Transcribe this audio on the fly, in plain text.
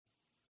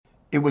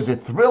It was a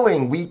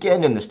thrilling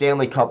weekend in the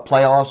Stanley Cup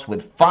playoffs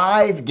with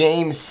 5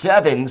 Game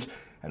 7s,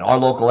 and our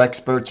local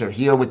experts are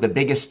here with the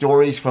biggest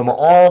stories from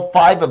all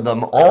 5 of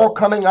them, all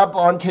coming up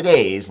on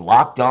today's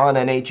Locked On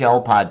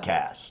NHL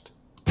podcast.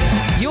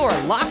 You're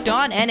Locked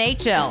On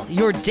NHL,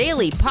 your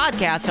daily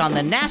podcast on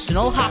the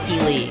National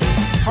Hockey League.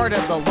 Part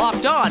of the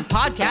Locked On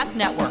Podcast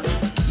Network,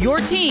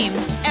 your team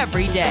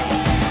every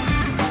day.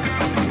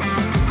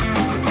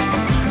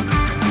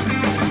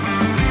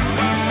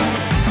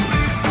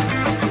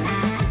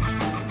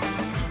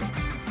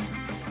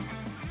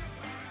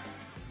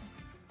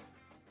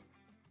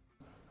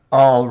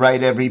 All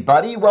right,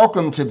 everybody.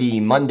 Welcome to the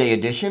Monday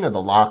edition of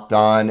the Locked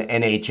On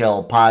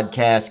NHL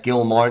podcast.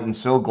 Gil Martin,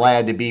 so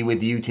glad to be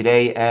with you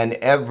today and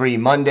every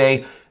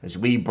Monday as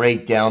we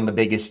break down the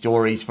biggest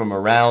stories from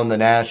around the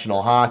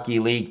National Hockey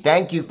League.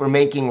 Thank you for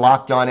making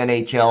Locked On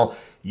NHL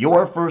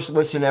your first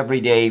listen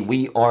every day.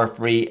 We are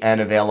free and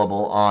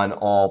available on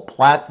all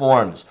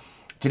platforms.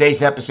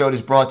 Today's episode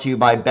is brought to you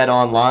by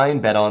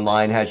BetOnline.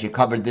 BetOnline has you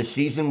covered this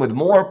season with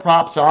more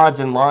props, odds,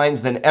 and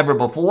lines than ever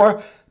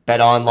before.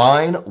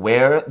 BetOnline,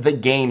 where the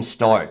game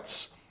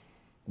starts.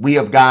 We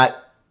have got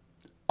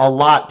a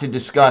lot to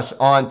discuss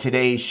on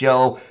today's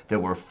show. There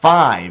were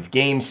 5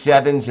 Game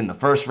 7s in the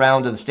first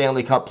round of the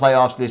Stanley Cup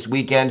playoffs this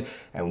weekend,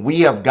 and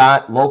we have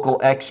got local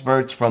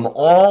experts from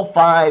all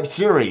 5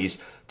 series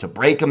to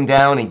break them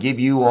down and give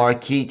you our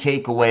key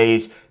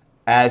takeaways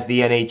as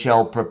the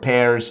NHL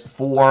prepares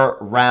for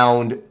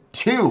round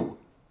 2.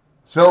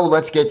 So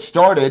let's get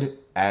started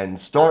and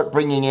start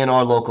bringing in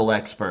our local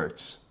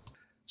experts.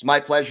 It's my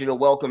pleasure to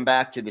welcome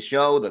back to the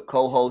show the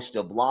co-host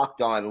of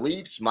Locked On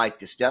Leafs, Mike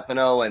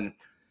DiStefano. And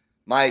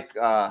Mike,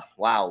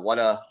 wow, what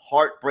a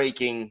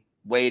heartbreaking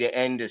way to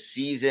end a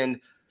season.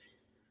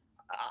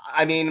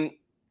 I mean,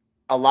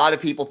 a lot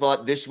of people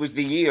thought this was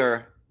the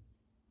year.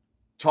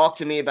 Talk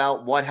to me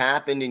about what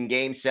happened in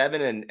Game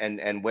 7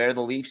 and where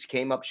the Leafs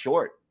came up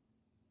short.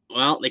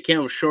 Well, they came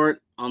up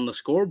short on the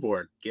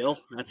scoreboard, Gil.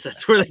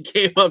 That's where they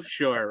came up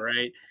short,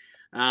 right?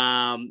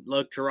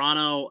 Look,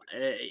 Toronto,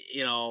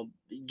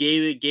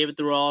 gave it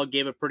their all,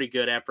 gave a pretty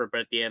good effort,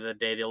 but at the end of the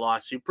day, they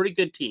lost to a pretty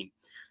good team.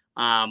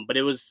 But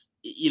it was,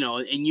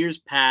 in years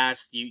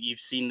past, you've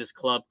seen this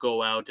club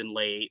go out and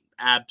lay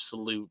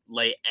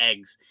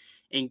eggs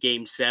in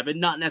Game 7.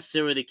 Not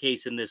necessarily the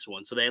case in this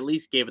one. So they at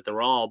least gave it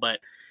their all, but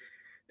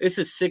this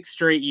is 6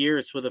 straight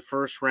years with a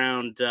first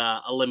round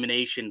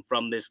elimination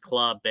from this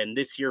club. And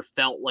this year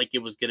felt like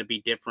it was going to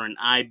be different.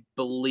 I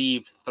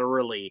believe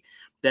thoroughly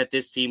that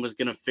this team was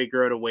going to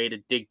figure out a way to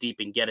dig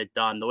deep and get it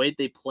done. The way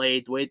they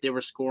played, the way they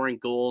were scoring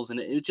goals, and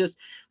it was just,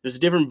 there's a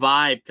different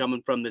vibe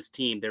coming from this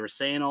team. They were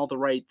saying all the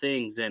right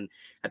things, and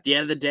at the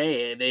end of the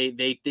day,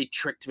 they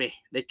tricked me.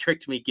 They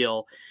tricked me,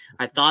 Gil.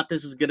 I thought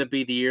this was going to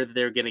be the year that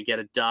they were going to get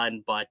it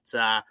done, but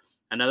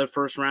another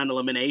first-round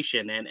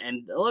elimination.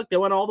 And look, they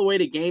went all the way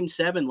to Game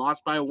 7,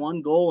 lost by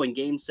 1 goal in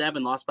Game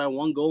 7, lost by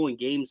 1 goal in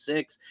Game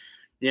 6.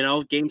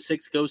 Game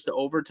 6 goes to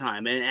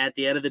overtime. And at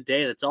the end of the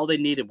day, that's all they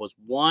needed was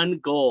 1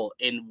 goal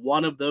in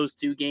one of those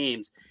 2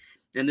 games.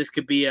 And this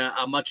could be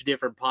a much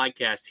different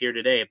podcast here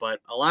today. But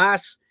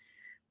alas,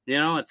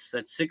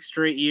 that's 6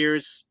 straight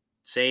years,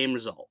 same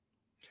result.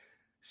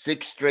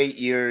 6 straight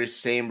years,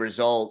 same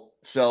result.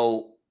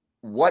 So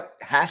what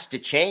has to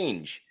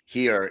change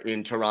here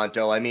in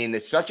Toronto? I mean,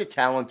 it's such a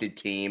talented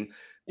team.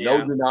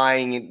 No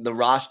denying the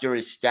roster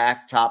is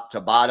stacked top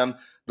to bottom.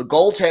 The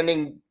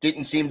goaltending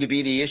didn't seem to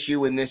be the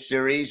issue in this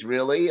series,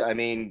 really. I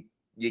mean,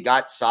 you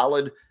got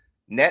solid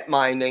net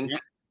minding. Yeah.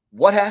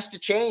 What has to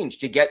change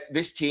to get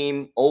this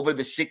team over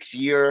the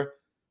 6-year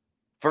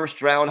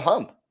first-round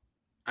hump?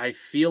 I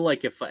feel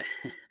like if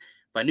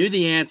I knew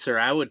the answer,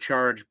 I would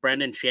charge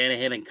Brendan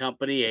Shanahan and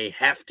company a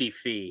hefty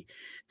fee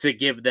to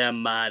give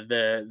them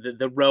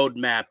the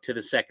roadmap to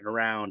the second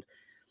round.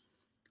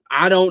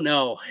 I don't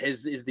know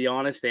is the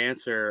honest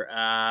answer.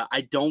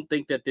 I don't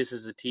think that this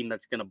is a team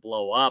that's going to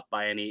blow up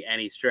by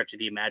any stretch of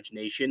the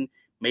imagination.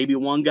 Maybe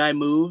one guy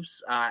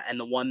moves, and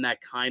the one that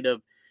kind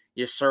of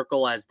you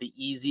circle as the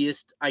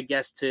easiest, I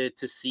guess, to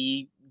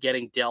see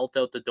getting dealt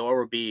out the door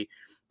would be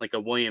like a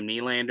William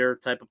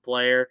Nylander type of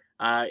player.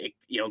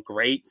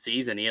 Great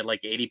season. He had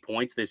like 80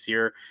 points this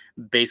year,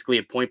 basically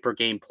a point per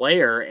game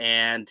player,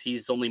 and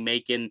he's only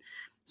making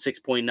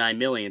 $6.9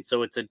 million.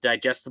 So it's a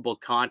digestible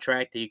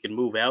contract that you can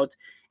move out.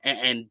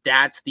 And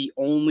that's the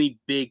only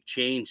big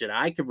change that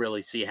I could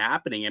really see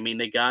happening. I mean,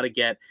 they got to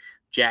get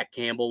Jack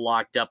Campbell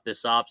locked up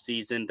this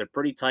offseason. They're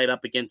pretty tight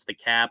up against the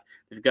cap.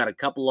 They've got a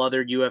couple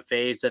other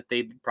UFAs that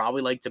they'd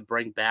probably like to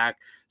bring back,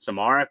 some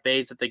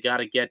RFAs that they got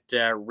to get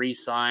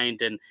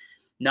re-signed, and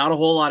not a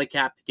whole lot of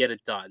cap to get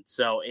it done.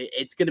 So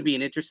it's going to be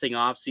an interesting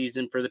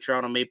offseason for the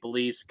Toronto Maple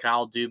Leafs.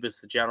 Kyle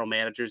Dubas, the general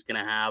manager, is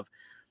going to have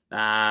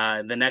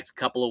the next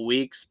couple of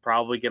weeks,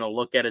 probably going to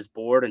look at his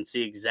board and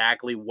see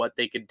exactly what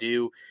they could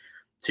do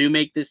to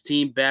make this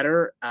team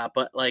better.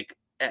 But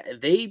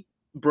they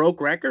broke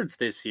records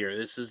this year.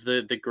 This is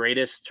the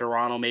greatest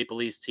Toronto Maple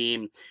Leafs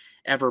team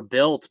ever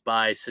built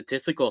by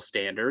statistical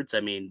standards.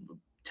 I mean,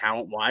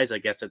 talent-wise, I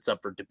guess it's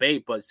up for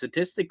debate, but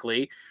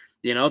statistically,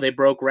 They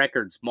broke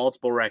records,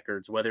 multiple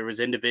records, whether it was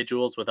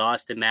individuals with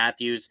Austin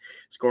Matthews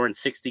scoring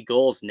 60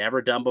 goals,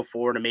 never done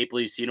before in a Maple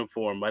Leafs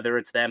uniform, whether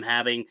it's them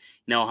having,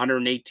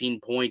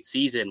 118-point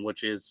season,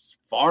 which is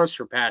far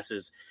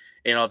surpasses,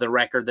 the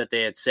record that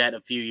they had set a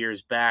few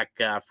years back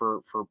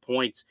for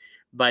points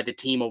by the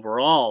team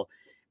overall.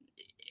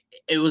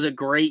 It was a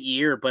great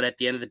year, but at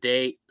the end of the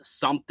day,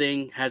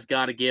 something has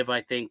got to give,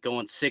 I think,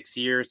 going 6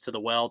 years to the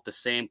well, the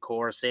same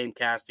core, same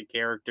cast of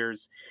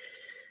characters.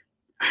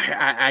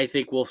 I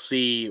think we'll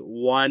see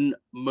one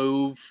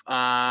move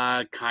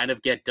kind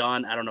of get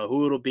done. I don't know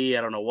who it'll be.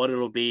 I don't know what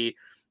it'll be,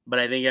 but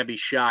I think I'd be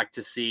shocked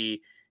to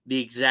see the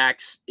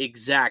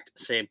exact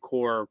same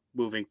core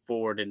moving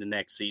forward into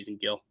next season,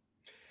 Gil.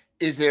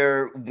 Is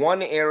there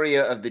one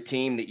area of the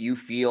team that you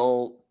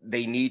feel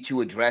they need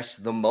to address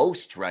the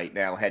most right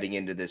now heading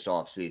into this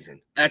offseason?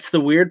 That's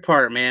the weird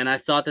part, man. I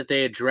thought that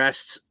they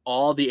addressed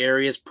all the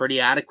areas pretty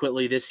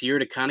adequately this year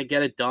to kind of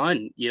get it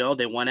done.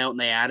 They went out and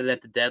they added at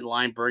the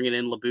deadline, bringing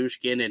in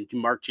Lyubushkin and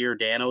Mark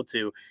Giordano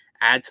to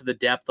add to the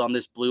depth on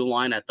this blue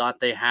line. I thought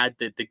they had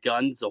the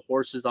guns, the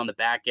horses on the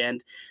back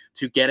end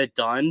to get it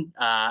done.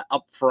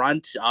 Up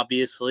front,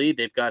 obviously,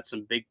 they've got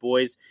some big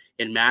boys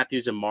in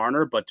Matthews and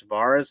Marner, but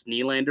Tavares,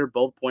 Nylander,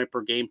 both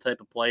point-per-game type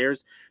of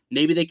players.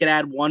 Maybe they could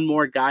add one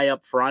more guy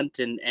up front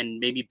and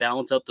maybe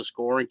balance out the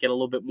score and get a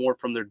little bit more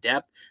from their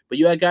depth. But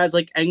you had guys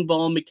like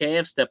Engvall and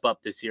Mikheyev step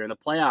up this year in the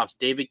playoffs.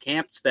 David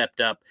Kampf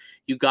stepped up.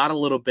 You got a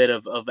little bit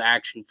of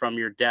action from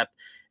your depth.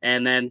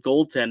 And then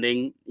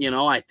goaltending,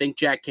 I think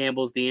Jack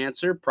Campbell's the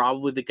answer,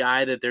 probably the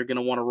guy that they're going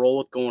to want to roll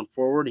with going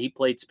forward. He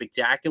played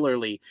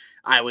spectacularly,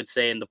 I would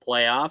say, in the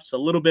playoffs. A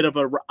little bit of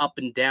a up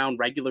and down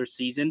regular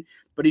season,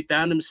 but he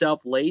found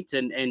himself late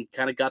and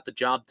kind of got the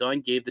job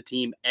done, gave the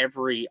team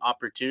every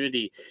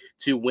opportunity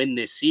to win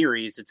this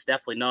series. It's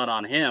definitely not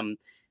on him.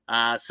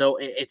 So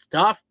it's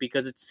tough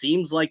because it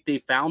seems like they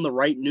found the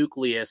right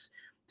nucleus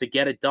to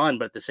get it done.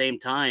 But at the same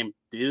time,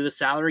 due to the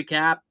salary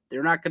cap,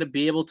 they're not going to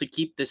be able to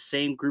keep this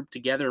same group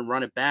together and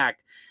run it back.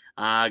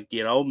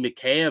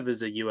 Mikheyev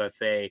is a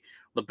UFA.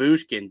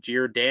 Lyubushkin,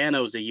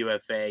 Giordano's a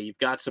UFA. You've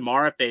got some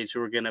RFAs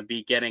who are going to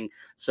be getting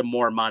some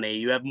more money.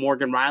 You have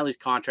Morgan Riley's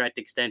contract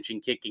extension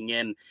kicking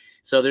in.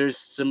 So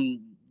there's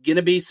going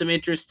to be some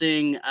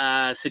interesting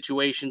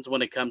situations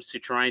when it comes to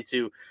trying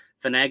to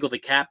finagle the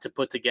cap to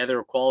put together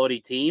a quality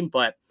team.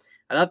 But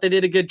I thought they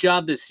did a good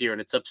job this year, and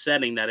it's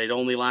upsetting that it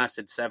only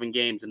lasted 7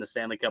 games in the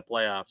Stanley Cup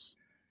playoffs.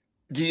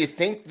 Do you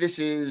think this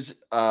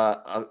is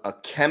a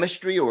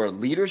chemistry or a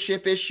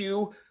leadership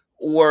issue,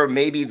 or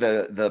maybe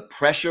the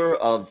pressure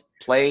of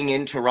playing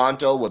in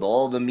Toronto with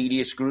all the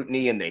media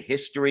scrutiny and the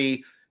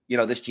history?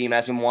 This team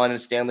hasn't won a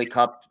Stanley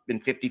Cup in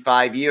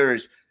 55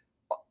 years.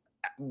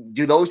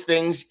 Do those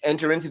things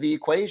enter into the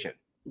equation?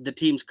 The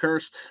team's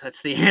cursed.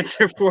 That's the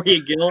answer for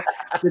you, Gil.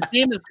 The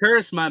team is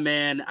cursed, my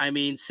man. I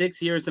mean, 6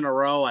 years in a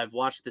row, I've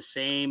watched the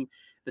same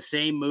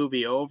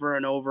movie over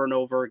and over and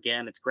over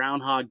again. It's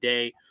Groundhog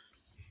Day.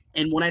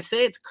 And when I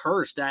say it's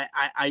cursed,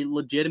 I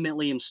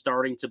legitimately am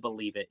starting to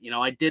believe it.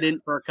 I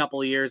didn't for a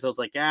couple of years. I was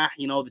like,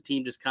 the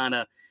team just kind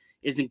of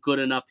isn't good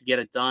enough to get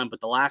it done.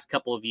 But the last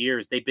couple of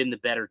years, they've been the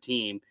better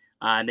team.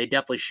 And they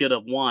definitely should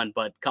have won.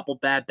 But a couple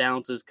bad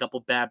bounces,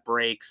 couple bad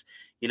breaks,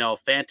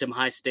 phantom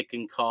high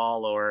sticking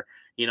call, or,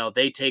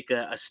 they take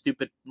a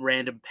stupid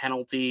random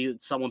penalty.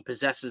 Someone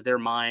possesses their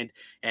mind,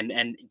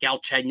 and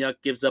Galchenyuk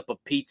gives up a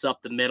pizza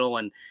up the middle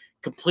and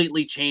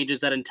completely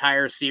changes that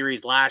entire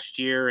series last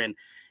year. And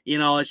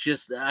it's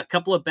just a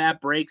couple of bad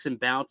breaks and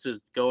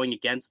bounces going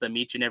against them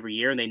each and every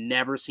year, and they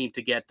never seem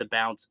to get the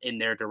bounce in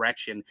their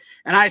direction.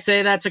 And I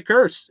say that's a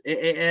curse.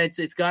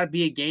 It's got to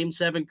be a Game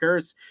 7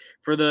 curse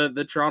for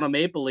the Toronto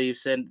Maple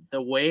Leafs. And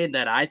the way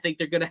that I think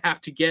they're going to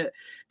have to get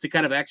to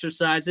kind of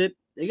exercise it,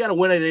 they got to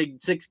win it in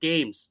 6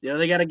 games.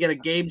 They got to get a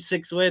Game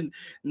 6 win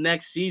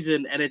next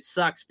season, and it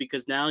sucks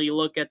because now you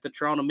look at the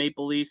Toronto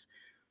Maple Leafs,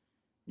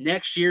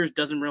 next year's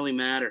doesn't really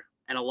matter.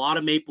 And a lot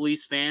of Maple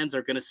Leafs fans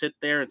are going to sit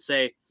there and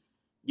say,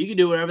 you can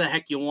do whatever the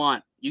heck you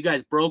want. You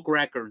guys broke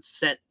records,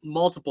 set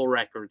multiple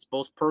records,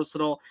 both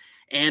personal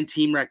and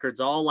team records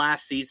all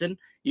last season.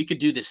 You could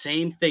do the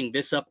same thing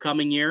this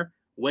upcoming year.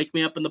 Wake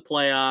me up in the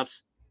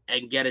playoffs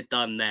and get it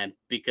done then,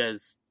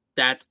 because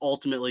that's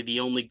ultimately the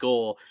only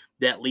goal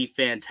that Leaf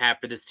fans have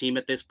for this team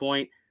at this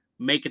point.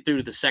 Make it through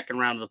to the second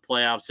round of the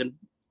playoffs, and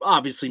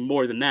obviously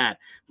more than that.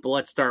 But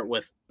let's start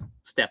with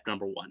step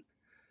number 1.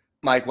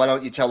 Mike, why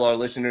don't you tell our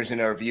listeners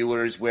and our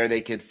viewers where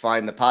they could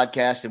find the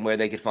podcast and where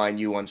they could find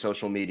you on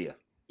social media?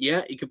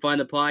 Yeah, you can find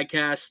the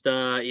podcast,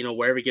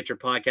 wherever you get your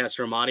podcast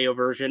from audio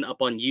version,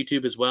 up on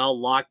YouTube as well,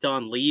 Locked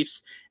On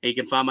Leafs. And you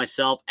can find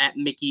myself at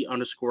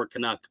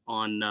Mickey_Canuck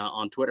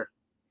on Twitter.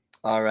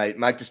 All right.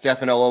 Mike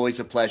DiStefano, always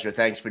a pleasure.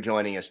 Thanks for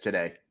joining us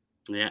today.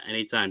 Yeah,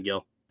 anytime,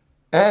 Gil.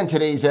 And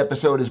today's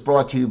episode is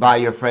brought to you by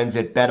your friends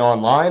at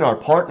BetOnline. Our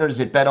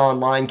partners at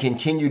BetOnline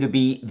continue to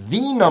be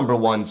the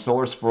 #1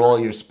 source for all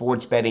your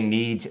sports betting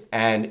needs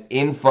and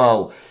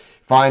info.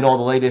 Find all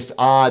the latest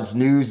odds,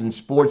 news, and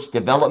sports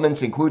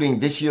developments, including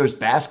this year's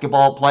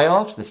basketball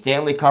playoffs, the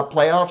Stanley Cup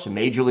playoffs,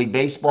 Major League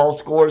Baseball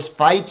scores,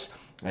 fights,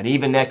 and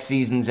even next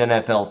season's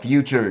NFL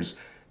futures.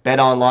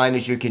 BetOnline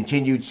is your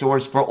continued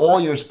source for all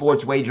your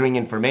sports wagering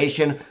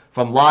information,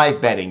 from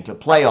live betting to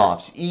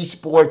playoffs,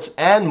 esports,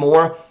 and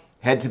more.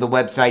 Head to the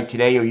website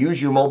today or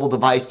use your mobile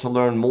device to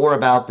learn more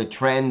about the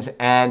trends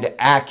and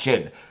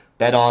action.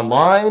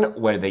 BetOnline,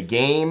 where the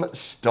game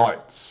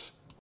starts.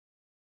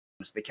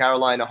 The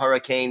Carolina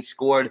Hurricanes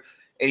scored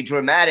a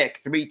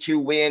dramatic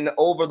 3-2 win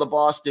over the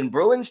Boston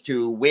Bruins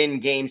to win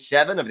Game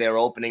 7 of their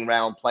opening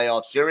round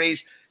playoff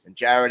series. And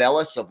Jared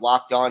Ellis of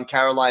Locked On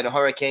Carolina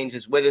Hurricanes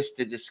is with us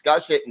to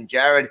discuss it. And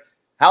Jared,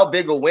 how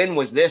big a win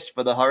was this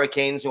for the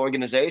Hurricanes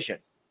organization?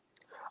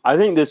 I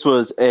think this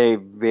was a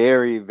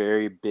very,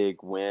 very big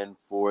win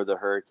for the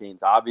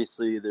Hurricanes.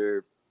 Obviously,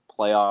 their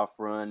playoff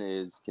run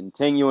is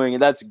continuing,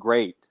 and that's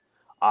great,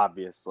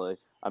 obviously.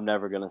 I'm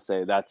never going to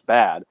say that's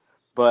bad.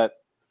 But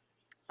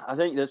I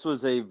think this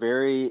was a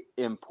very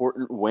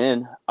important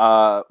win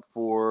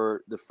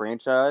for the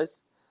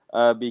franchise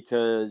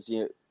because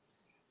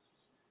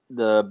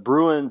the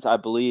Bruins, I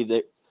believe,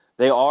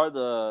 they are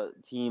the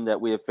team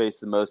that we have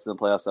faced the most in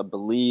the playoffs. I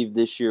believe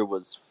this year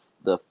was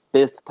the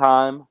 5th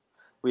time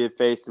we have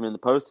faced them in the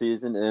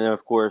postseason. And,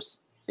 of course,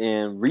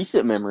 in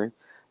recent memory,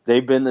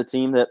 they've been the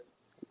team that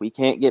we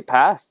can't get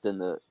past in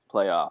the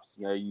playoffs.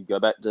 You go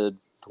back to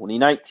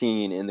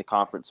 2019 in the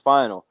conference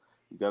final.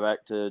 You go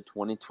back to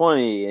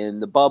 2020 in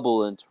the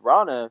bubble in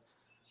Toronto.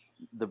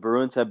 The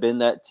Bruins have been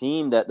that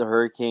team that the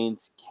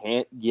Hurricanes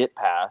can't get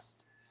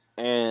past.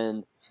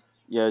 And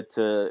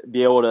to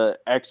be able to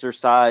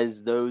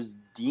exercise those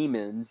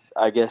demons,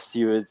 I guess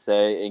you would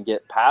say, and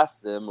get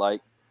past them,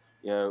 like,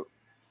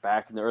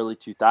 back in the early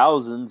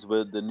 2000s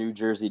with the New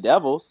Jersey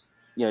Devils,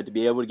 to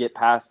be able to get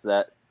past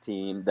that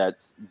team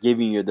that's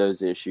giving you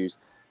those issues,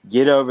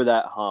 get over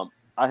that hump.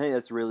 I think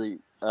that's really,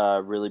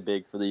 really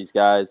big for these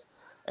guys,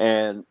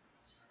 and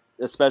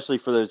especially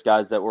for those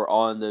guys that were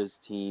on those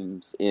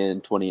teams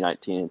in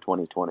 2019 and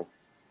 2020.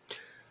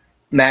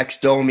 Max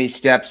Domi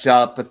steps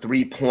up, a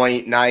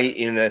 3-point night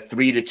in a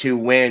 3-2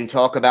 win.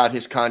 Talk about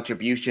his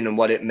contribution and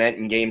what it meant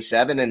in Game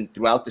 7 and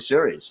throughout the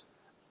series.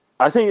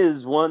 I think it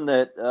is one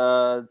that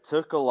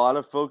took a lot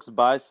of folks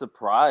by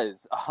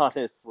surprise,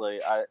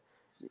 honestly.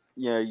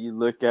 You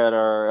look at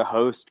our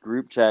host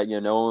group chat,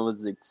 no one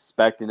was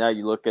expecting that.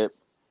 You look at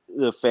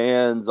the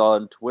fans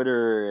on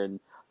Twitter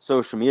and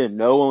social media,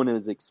 no one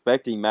is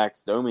expecting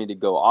Max Domi to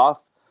go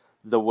off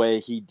the way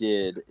he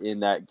did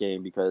in that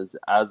game, because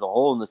as a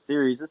whole in the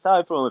series,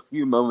 aside from a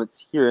few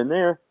moments here and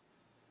there,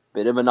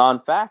 bit of a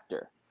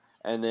non-factor.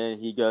 And then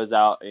he goes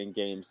out in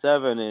Game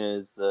 7 and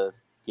is the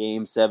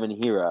Game 7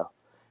 hero.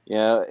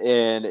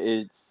 And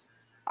it's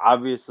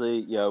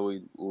obviously,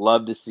 we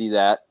love to see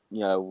that,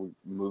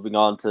 moving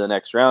on to the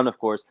next round, of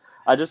course.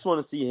 I just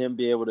want to see him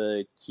be able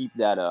to keep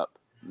that up.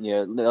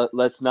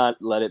 Let's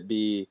not let it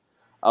be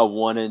a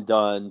one and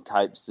done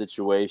type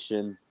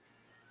situation.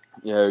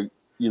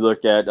 You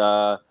look at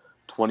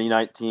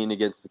 2019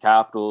 against the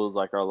Capitals,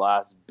 like our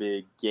last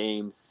big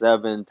Game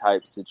 7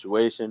 type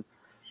situation.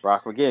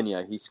 Brock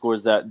McGinn, he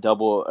scores that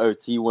double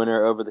OT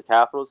winner over the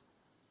Capitals.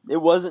 It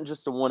wasn't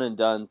just a one and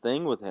done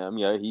thing with him.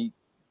 He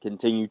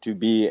continued to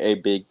be a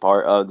big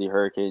part of the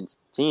Hurricanes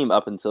team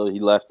up until he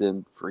left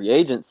in free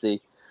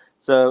agency.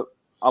 So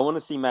I want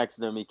to see Max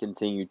Domi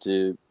continue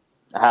to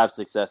have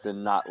success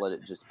and not let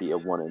it just be a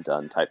one and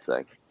done type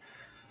thing.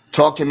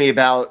 Talk to me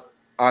about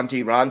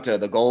Antti Raanta,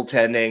 the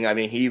goaltending. I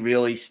mean, he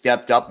really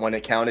stepped up when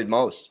it counted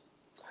most.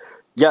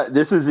 Yeah,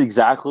 this is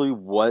exactly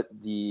what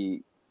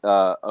the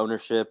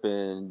ownership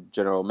and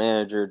general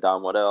manager,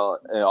 Don Waddell,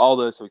 and all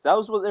those folks, that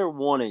was what they were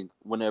wanting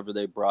whenever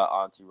they brought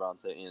Antti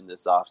Raanta in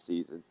this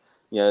offseason.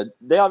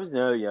 They obviously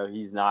know,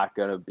 he's not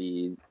going to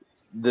be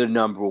the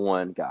number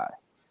one guy.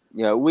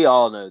 We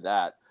all know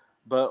that.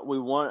 But we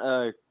want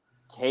a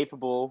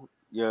capable,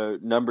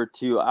 number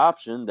 2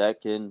 option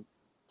that can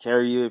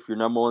carry you if your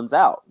number 1's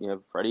out.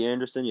 Freddie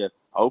Anderson,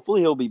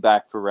 hopefully he'll be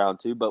back for round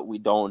 2, but we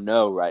don't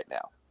know right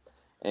now.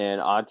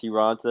 And Antti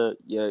Raanta,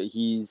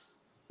 he's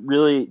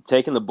really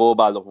taking the bull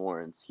by the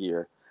horns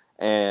here.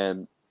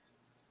 And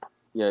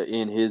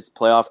in his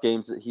playoff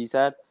games that he's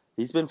had,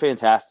 he's been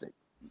fantastic.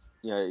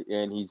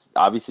 And he's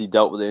obviously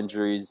dealt with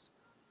injuries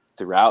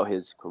throughout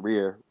his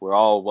career. We're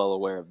all well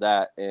aware of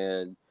that.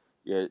 And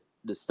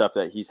the stuff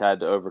that he's had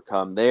to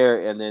overcome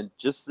there. And then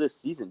just this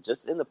season,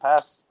 just in the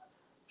past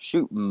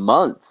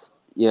month,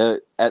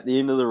 at the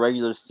end of the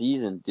regular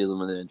season, dealing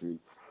with an injury,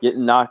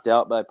 getting knocked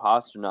out by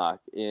Pastrnak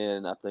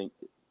in, I think,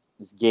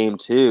 it's Game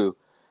 2,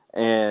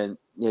 and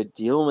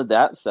dealing with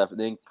that stuff, and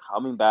then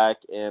coming back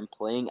and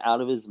playing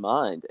out of his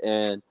mind,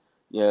 and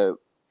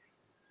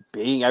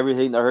being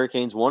everything the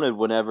Hurricanes wanted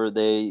whenever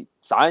they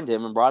signed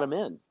him and brought him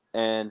in.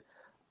 And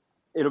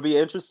it'll be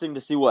interesting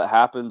to see what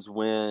happens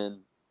when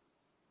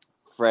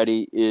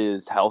Freddie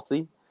is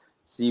healthy,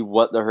 see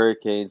what the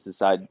Hurricanes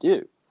decide to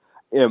do.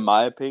 In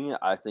my opinion,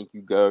 I think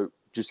you go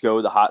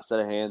with a hot set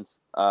of hands.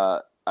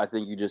 I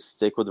think you just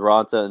stick with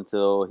Raanta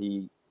until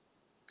he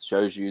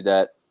shows you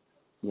that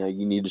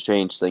you need to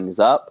change things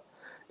up.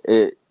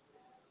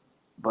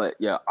 But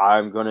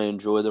I'm going to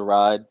enjoy the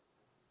ride,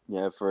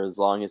 for as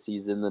long as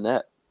he's in the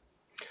net.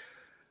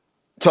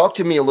 Talk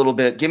to me a little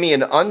bit. Give me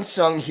an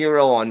unsung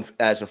hero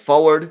as a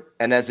forward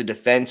and as a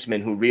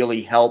defenseman who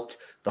really helped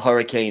the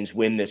Hurricanes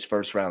win this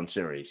first round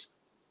series.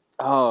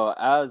 Oh,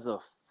 as a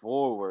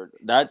forward,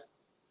 that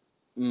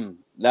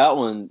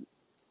one,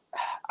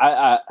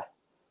 I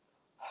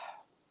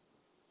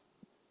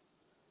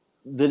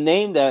the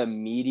name that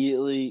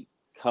immediately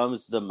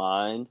comes to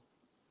mind,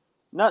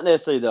 not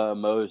necessarily the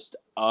most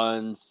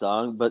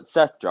unsung, but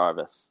Seth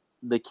Jarvis.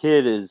 The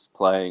kid is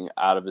playing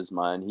out of his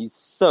mind. He's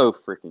so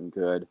freaking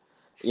good.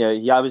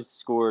 He obviously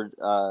scored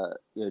 2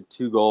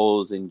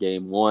 goals in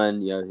game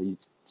 1. He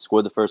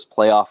scored the first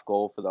playoff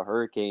goal for the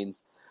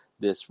Hurricanes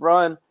this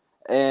run.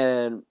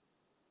 And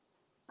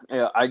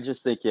I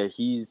just think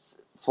he's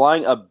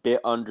flying a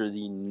bit under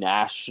the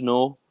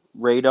national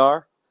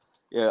radar.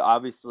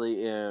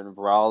 Obviously in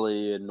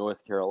Raleigh and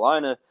North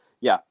Carolina,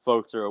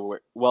 folks are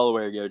well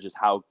aware just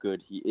how good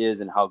he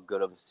is and how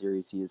good of a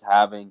series he is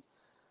having.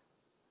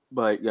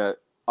 But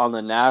on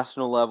the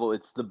national level,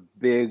 it's the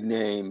big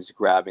names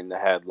grabbing the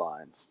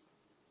headlines.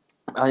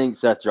 I think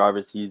Seth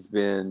Jarvis, he's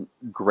been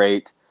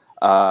great.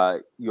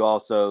 You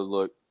also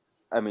look,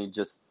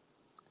 just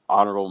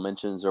honorable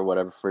mentions or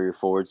whatever for your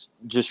forwards.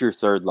 Just your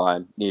third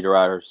line,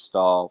 Niederreiter,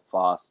 Stahl,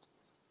 Fost.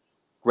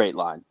 Great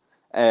line.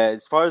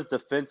 As far as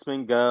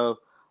defensemen go,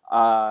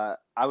 I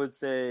would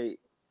say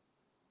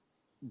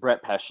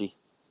Brett Pesce.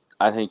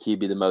 I think he'd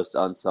be the most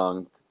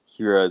unsung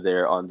hero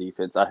there on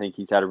defense. I think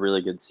he's had a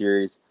really good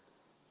series.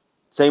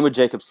 Same with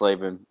Jacob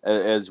Slavin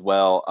as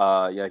well.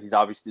 He's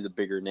obviously the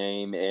bigger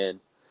name, and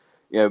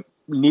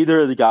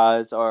neither of the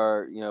guys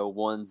are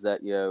ones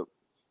that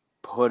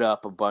put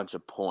up a bunch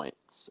of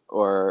points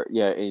or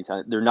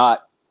anytime. They're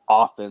not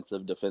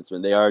offensive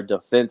defensemen. They are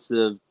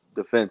defensive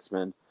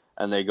defensemen,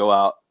 and they go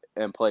out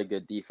and play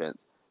good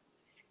defense.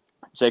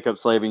 Jacob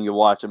Slavin, you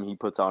watch him; he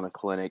puts on a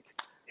clinic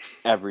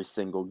every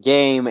single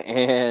game,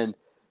 and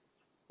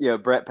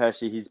Brett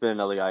Pesce, he's been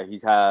another guy.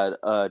 He's had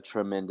a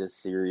tremendous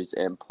series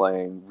and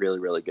playing really,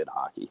 really good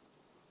hockey.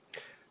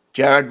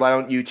 Jared, why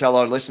don't you tell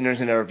our listeners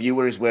and our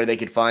viewers where they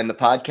could find the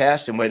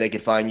podcast and where they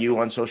could find you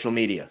on social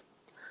media?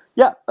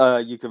 Yeah,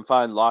 you can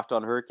find Locked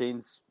On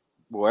Hurricanes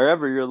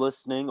wherever you're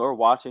listening or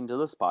watching to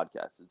this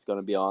podcast. It's going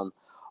to be on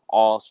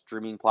all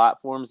streaming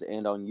platforms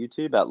and on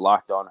YouTube at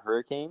Locked On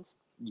Hurricanes.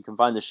 You can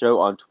find the show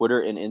on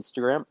Twitter and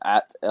Instagram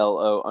at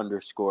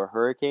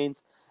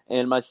LO_Hurricanes.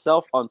 And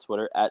myself on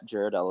Twitter at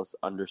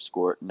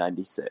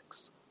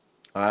JaredEllis_96.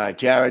 All right,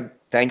 Jared,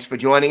 thanks for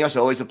joining us.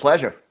 Always a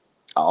pleasure.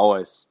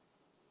 Always.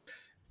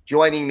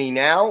 Joining me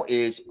now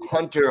is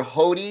Hunter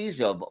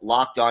Hodes of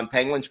Locked On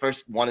Penguins.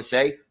 First, want to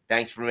say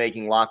thanks for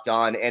making Locked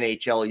On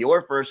NHL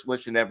your first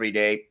listen every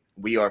day.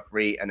 We are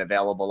free and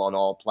available on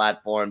all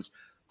platforms.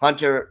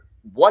 Hunter,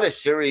 what a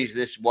series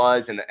this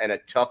was and a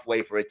tough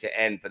way for it to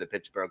end for the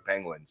Pittsburgh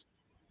Penguins.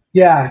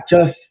 Yeah,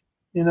 just,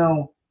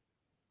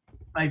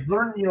 I've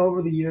learned,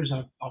 over the years,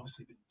 I've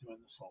obviously been doing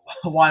this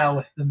a while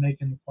with them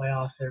making the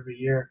playoffs every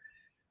year.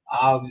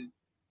 I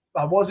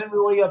wasn't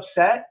really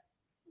upset,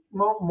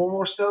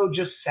 more so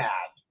just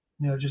sad,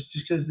 just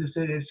because this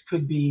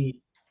could be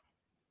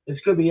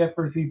it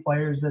for 3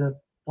 players that have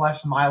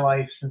blessed my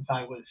life since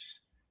I was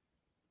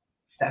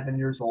 7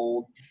 years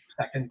old,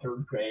 2nd,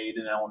 3rd grade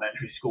in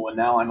elementary school, and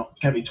now I'm going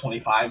to be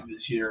 25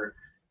 this year,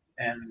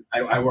 and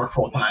I work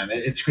full time.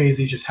 It's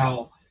crazy just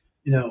how,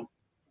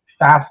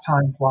 fast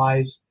time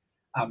flies.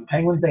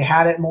 Penguins, they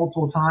had it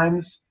multiple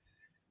times.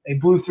 They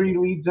blew 3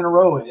 leads in a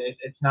row.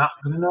 It's not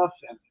good enough.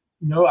 And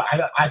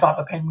I thought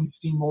the Penguins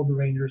steamrolled the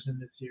Rangers in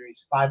this series.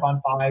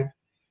 5-on-5,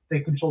 they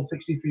controlled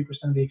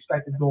 63% of the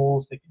expected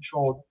goals. They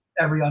controlled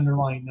every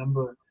underlying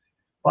number.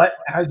 But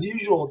as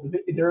usual,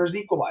 there's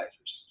equalizers.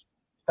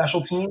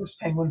 Special teams,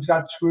 Penguins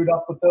got screwed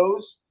up with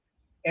those.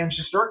 And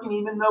Shesterkin,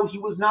 even though he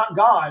was not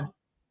God,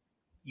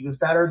 he was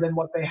better than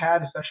what they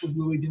had, especially with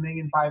Louis Domingue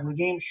in 5 of the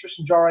games.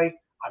 Tristan Jarry,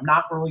 I'm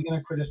not really going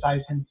to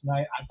criticize him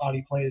tonight. I thought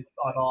he played his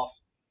butt off.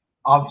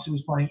 Obviously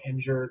was playing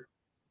injured.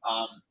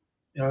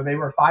 They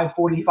were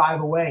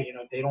 5:45 away.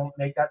 If they don't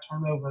make that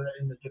turnover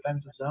in the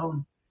defensive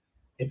zone,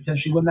 they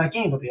potentially win that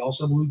game. But they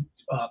also blew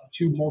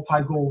 2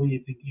 multi-goal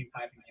leads in Game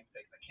 5 and Game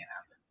 6. That can't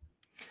happen.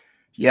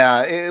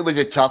 Yeah, it was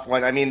a tough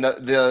one.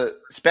 The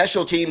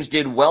special teams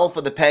did well for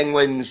the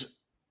Penguins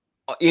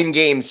in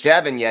Game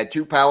 7. You had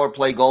 2 power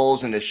play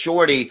goals and a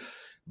shorty,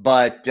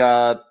 but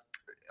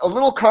a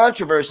little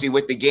controversy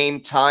with the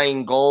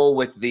game-tying goal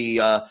with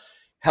the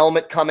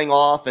helmet coming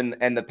off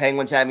and the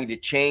Penguins having to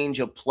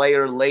change a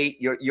player late.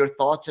 Your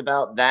thoughts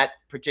about that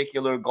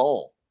particular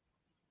goal?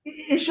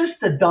 It's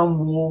just a dumb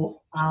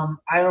rule.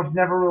 I have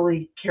never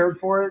really cared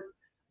for it.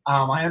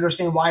 I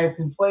understand why it's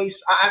in place.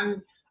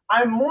 I'm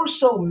more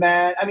so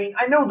mad.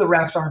 I know the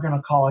refs aren't going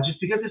to call it just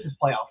because this is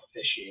playoff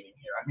officiating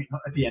here.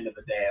 At the end of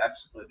the day, that's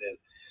what it is.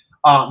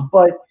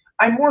 But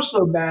I'm more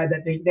so mad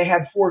that they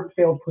had 4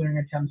 failed clearing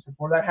attempts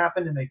before that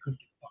happened, and they couldn't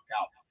get the puck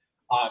out.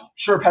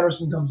 Sure,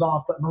 Pettersson comes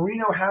off, but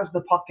Marino has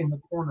the puck in the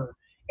corner,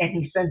 and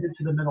he sends it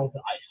to the middle of the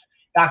ice.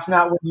 That's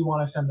not where you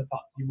want to send the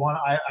puck. You want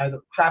to either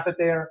trap it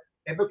there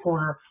in the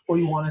corner, or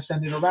you want to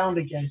send it around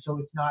again so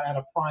it's not at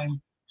a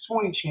prime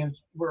disappointing chance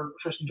where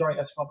Tristan Jarry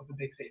has come up with a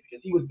big save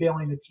because he was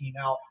bailing the team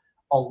out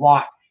a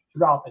lot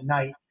throughout the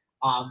night.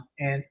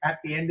 And at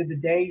the end of the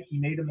day, he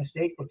made a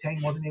mistake.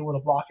 Letang wasn't able to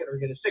block it or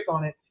get a stick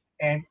on it.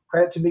 And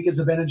credit to Mika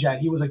Zibanejad.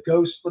 He was a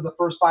ghost for the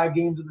first 5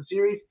 games of the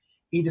series.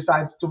 He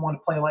decides to want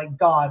to play like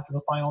God for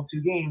the final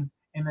 2 games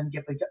and then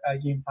get the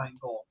game-tying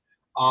goal.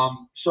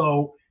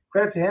 So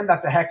credit to him.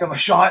 That's a heck of a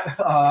shot.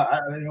 I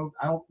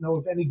don't know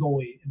if any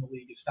goalie in the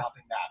league is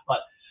stopping that. But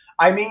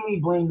I mainly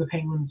blame the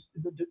Penguins,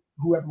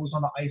 whoever was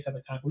on the ice at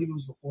the time. I believe it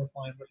was the 4th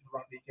line, but the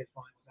Rodriguez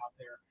line was out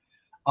there.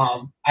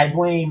 I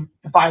blame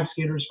the 5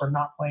 skaters for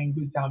not playing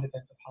good sound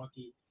defensive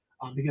hockey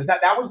because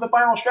that was the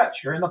final stretch.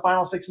 You're in the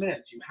final 6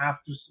 minutes. You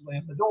have to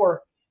slam the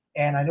door.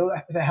 And I know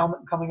that the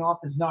helmet coming off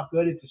is not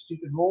good. It's a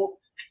stupid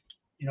rule,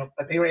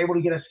 but they were able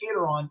to get a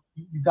skater on.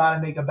 You got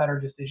to make a better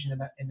decision in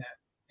that situation.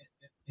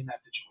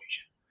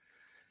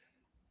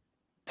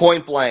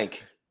 Point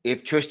blank,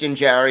 if Tristan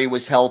Jarry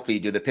was healthy,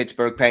 do the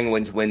Pittsburgh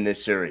Penguins win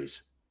this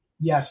series?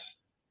 Yes.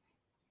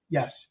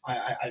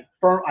 I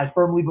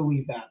firmly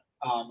believe that.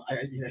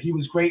 He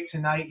was great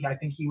tonight. I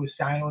think he was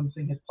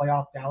silencing his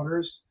playoff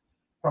doubters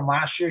from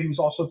last year. He was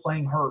also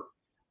playing hurt.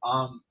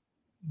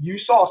 You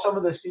saw some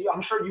of the –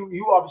 I'm sure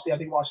you obviously, I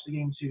think, watched the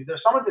game too.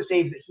 There's some of the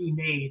saves that he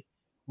made.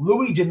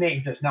 Louis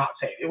Domingue does not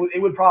save.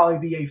 It would probably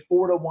be a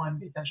 4-1,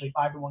 potentially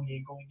 5-1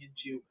 game going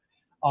into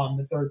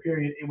the third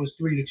period. It was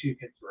 3-2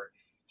 Pittsburgh.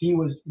 He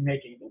was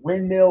making the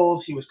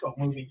windmills. He was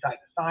moving side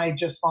to side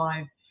just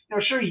fine.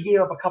 Sure, he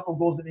gave up a couple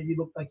goals that maybe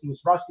looked like he was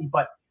rusty,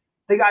 but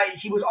the guy,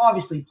 he was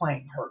obviously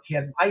playing hurt. He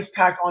had an ice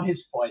pack on his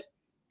foot.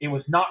 It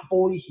was not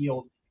fully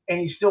healed, and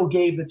he still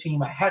gave the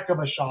team a heck of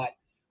a shot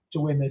to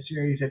win this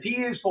series. If he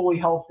is fully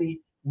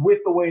healthy with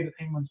the way the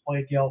Penguins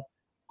play, Gil,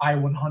 I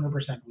 100% believe the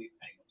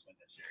Penguins win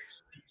this series.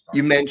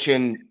 You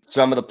mentioned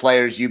some of the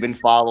players you've been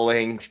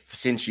following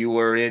since you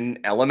were in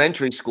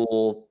elementary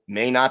school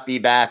may not be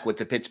back with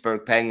the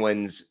Pittsburgh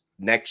Penguins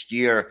next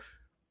year.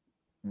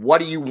 What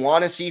do you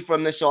want to see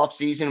from this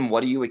offseason?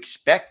 What do you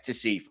expect to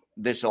see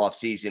this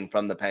offseason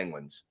from the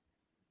Penguins?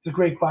 It's a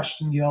great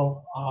question,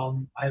 Gil.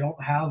 I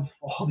don't have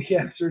all the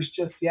answers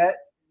just yet.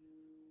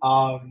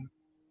 I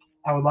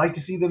would like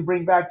to see them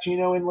bring back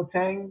Gino and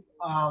Letang.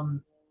 I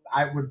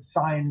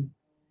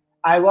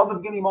love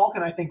Evgeny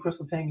Malkin. I think Chris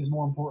Letang is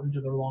more important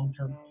to their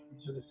long-term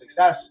to the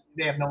success.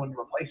 They have no one to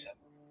replace him.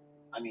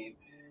 I mean,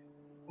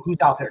 who's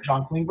out there?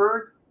 John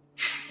Klingberg?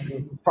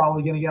 He's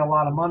probably going to get a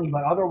lot of money,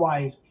 but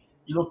otherwise,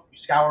 you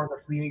scour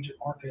the free agent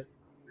market.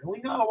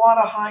 Really not a lot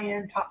of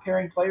high-end,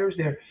 top-pairing players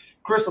there.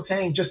 Chris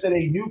Letang just at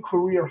a new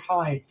career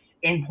high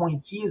in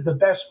points. He is the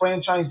best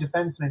franchise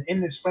defenseman in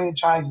this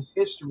franchise's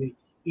history.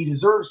 He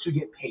deserves to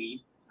get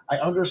paid. I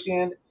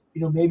understand,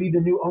 maybe the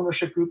new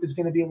ownership group is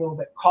going to be a little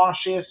bit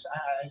cautious.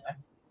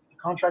 The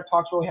contract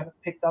talks really haven't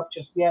picked up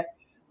just yet,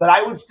 but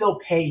I would still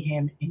pay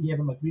him and give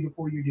him a 3 to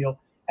 4 year deal.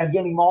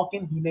 Evgeny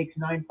Malkin, he makes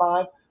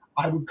 9.5.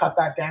 I would cut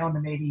that down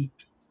to maybe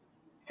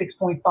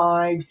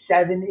 6.5,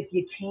 7 if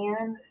you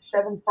can.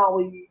 7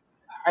 probably,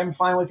 I'm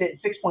fine with it.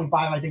 6.5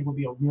 I think would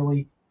be a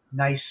really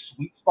nice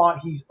sweet spot.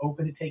 He's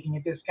open to taking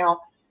a discount.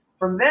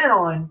 From then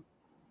on,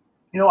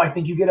 I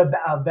think you get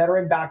a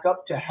veteran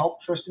backup to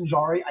help Tristan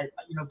Jarry.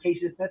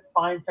 Casey Smith,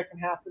 fine second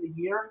half of the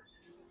year,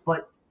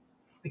 but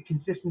the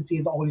consistency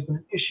has always been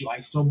an issue.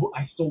 I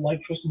still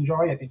like Tristan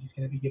Jarry. I think he's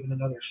going to be given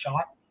another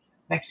shot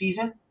next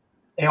season.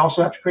 They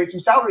also have to create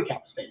some salary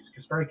cap space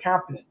because very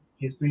confident.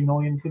 His $3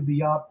 million could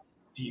be up.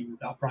 Do you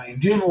got Brian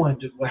Dumoulin?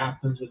 What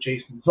happens with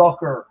Jason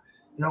Zucker?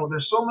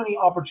 There's so many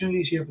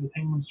opportunities here for the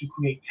Penguins to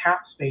create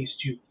cap space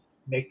to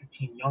make the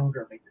team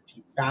younger, make the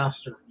team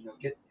faster.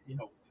 Get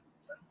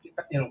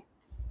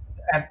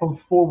at both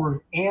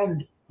forward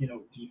and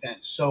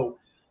defense. So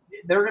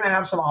they're going to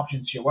have some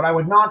options here. What I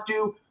would not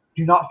do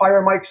not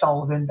fire Mike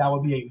Sullivan. That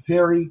would be a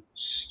very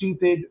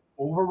stupid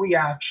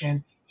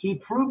overreaction. He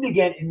proved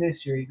again in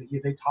this series that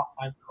he's a top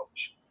 5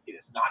 coach. It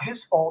is not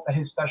his fault that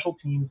his special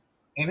teams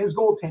and his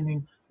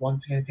goaltending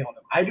once again failed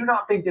him. I do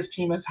not think this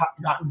team has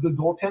gotten good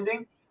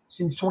goaltending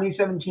since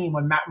 2017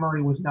 when Matt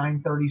Murray was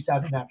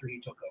 .937 after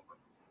he took over.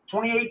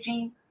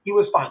 2018, he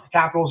was fine. The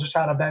Capitals just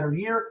had a better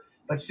year,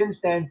 but since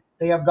then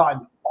they have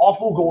gotten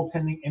awful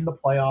goaltending in the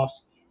playoffs,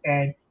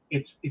 and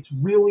it's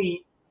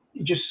really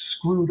just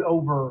screwed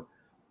over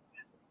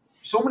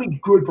so many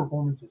good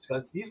performances.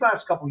 Because these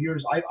last couple of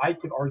years, I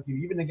could argue,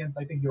 even against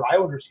I think your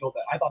Islanders,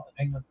 that I thought the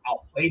Penguins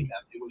outplayed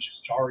them. It was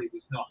just Jarry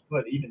was not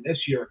good. Even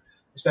this year,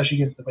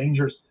 especially against the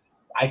Rangers,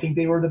 I think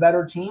they were the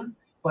better team.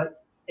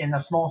 But in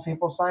a small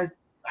sample size,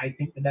 I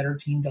think the better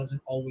team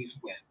doesn't always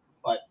win.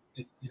 But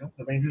the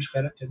Rangers,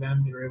 credit to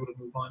them, they were able to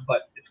move on.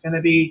 But it's going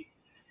to be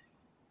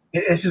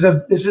this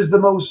is the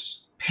most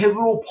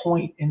pivotal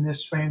point in this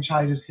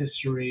franchise's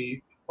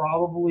history,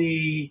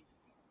 probably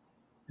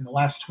in the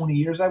last 20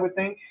 years, I would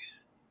think.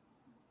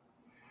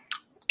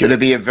 Going to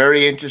be a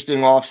very interesting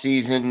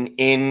offseason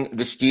in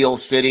the Steel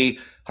City.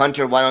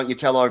 Hunter, why don't you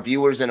tell our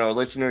viewers and our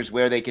listeners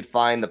where they could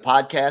find the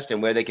podcast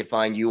and where they could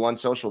find you on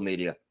social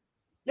media?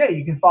 Yeah,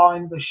 you can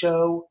find the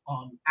show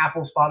on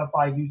Apple,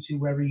 Spotify, YouTube,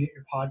 wherever you get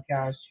your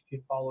podcasts. You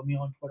can follow me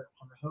on Twitter,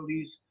 Hunter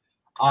Hodes.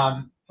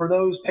 for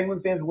those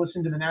Penguins fans that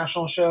listen to the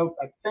national show,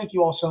 thank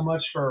you all so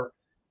much for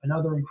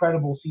another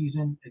incredible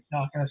season. It's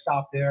not going to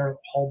stop there. A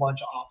whole bunch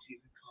of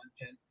off-season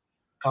content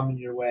coming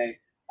your way.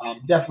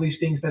 Definitely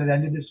stinks that it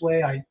ended this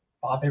way. I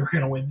thought they were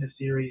going to win this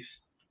series.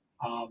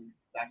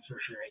 That's for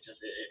sure.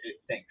 It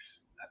stinks.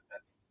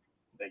 That's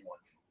a big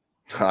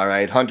one. All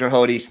right, Hunter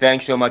Hodes,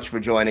 thanks so much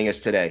for joining us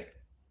today.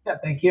 Yeah,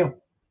 thank you.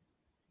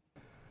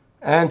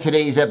 And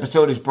today's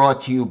episode is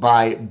brought to you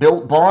by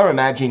Built Bar.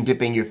 Imagine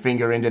dipping your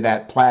finger into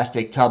that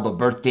plastic tub of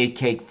birthday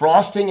cake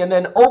frosting and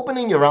then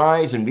opening your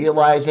eyes and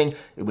realizing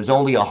it was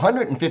only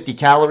 150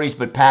 calories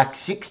but packed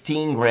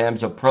 16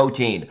 grams of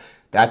protein.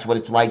 That's what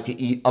it's like to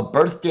eat a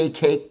birthday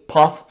cake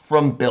puff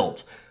from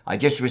Built. I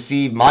just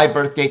received my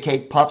birthday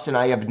cake puffs and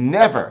I have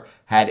never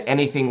had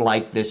anything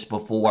like this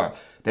before.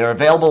 They're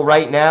available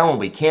right now and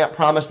we can't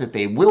promise that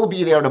they will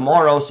be there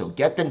tomorrow, so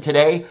get them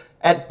today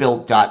at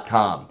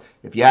Built.com.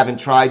 If you haven't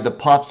tried the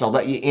puffs, I'll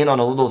let you in on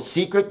a little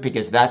secret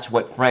because that's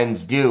what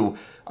friends do.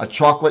 A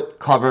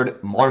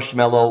chocolate-covered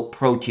marshmallow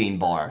protein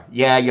bar.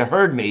 Yeah, you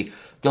heard me.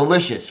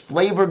 Delicious,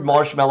 flavored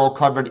marshmallow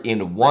covered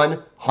in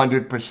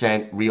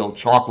 100% real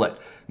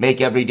chocolate. Make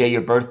every day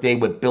your birthday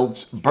with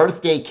Built's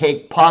birthday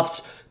cake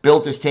puffs.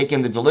 Built has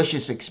taken the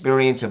delicious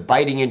experience of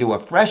biting into a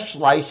fresh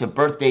slice of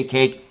birthday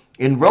cake,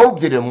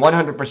 enrobed it in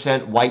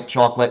 100% white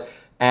chocolate,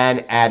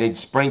 and added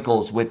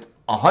sprinkles with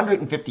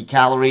 150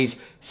 calories,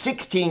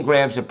 16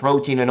 grams of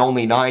protein, and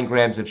only 9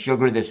 grams of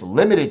sugar. This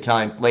limited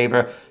time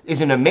flavor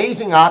is an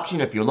amazing option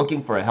if you're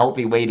looking for a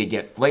healthy way to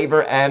get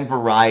flavor and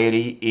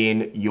variety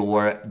in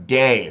your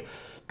day.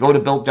 Go to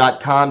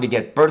Built.com to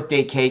get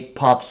birthday cake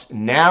puffs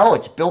now.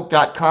 It's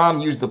Built.com.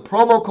 Use the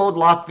promo code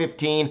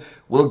LOCK15.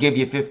 We'll give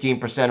you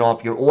 15%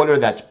 off your order.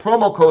 That's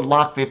promo code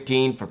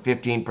LOCK15 for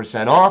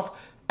 15%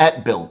 off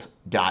at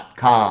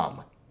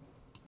Built.com.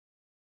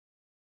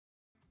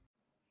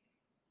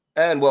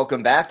 And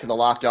welcome back to the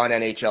Locked On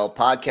NHL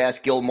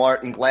podcast. Gil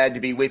Martin, glad to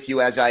be with you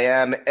as I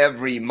am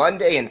every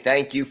Monday. And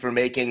thank you for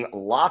making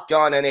Locked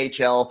On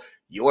NHL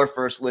your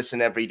first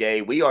listen every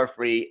day. We are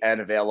free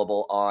and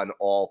available on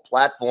all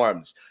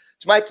platforms.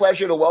 It's my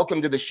pleasure to welcome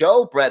to the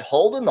show Brett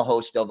Holden, the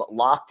host of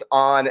Locked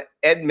On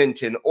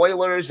Edmonton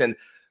Oilers. And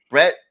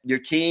Brett, your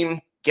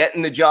team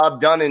getting the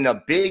job done in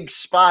a big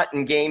spot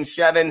in Game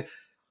 7.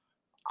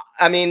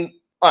 I mean,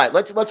 all right,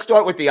 let's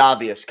start with the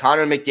obvious.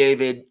 Connor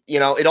McDavid,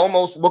 it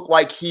almost looked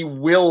like he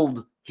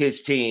willed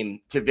his team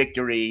to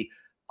victory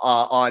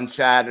on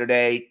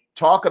Saturday.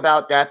 Talk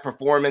about that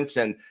performance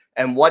and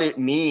what it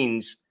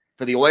means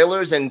for the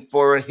Oilers and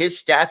for his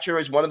stature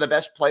as one of the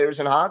best players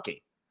in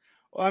hockey.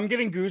 Well, I'm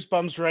getting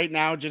goosebumps right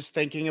now just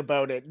thinking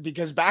about it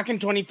because back in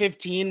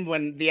 2015,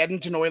 when the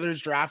Edmonton Oilers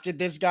drafted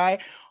this guy,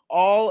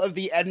 all of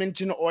the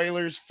Edmonton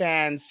Oilers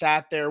fans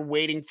sat there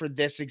waiting for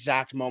this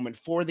exact moment,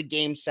 for the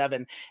Game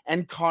 7,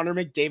 and Connor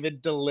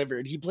McDavid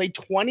delivered. He played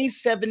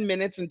 27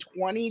 minutes and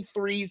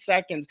 23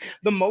 seconds,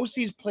 the most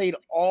he's played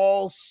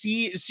all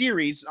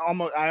series.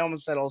 I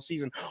almost said all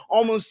season.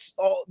 Almost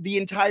all the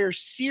entire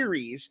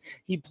series,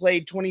 he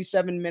played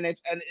 27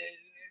 minutes, and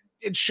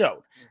it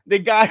showed. The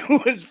guy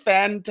was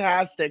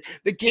fantastic.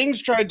 The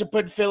Kings tried to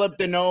put Phillip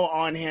Danault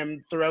on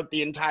him throughout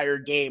the entire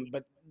game,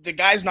 but the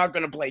guy's not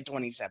going to play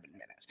 27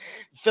 minutes.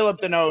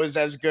 Phillip Danault is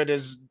as good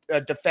as a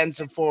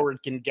defensive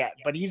forward can get,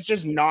 but he's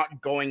just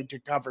not going to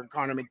cover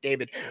Connor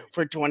McDavid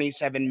for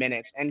 27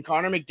 minutes. And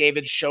Connor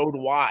McDavid showed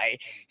why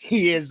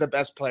he is the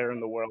best player in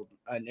the world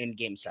in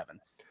Game 7.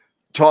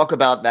 Talk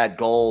about that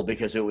goal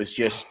because it was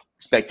just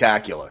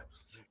spectacular.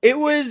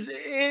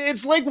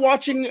 It's like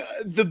watching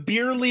the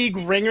beer league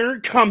ringer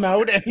come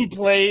out and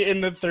play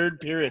in the third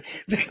period.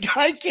 The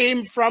guy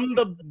came from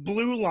the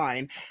blue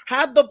line,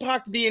 had the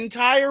puck the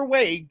entire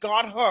way,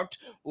 got hooked,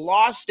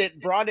 lost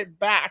it, brought it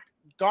back,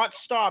 got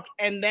stopped,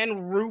 and then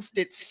roofed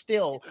it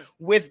still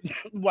with,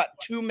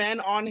 2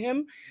 men on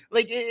him?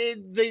 Like,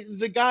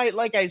 the guy,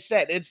 like I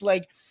said, it's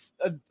like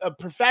a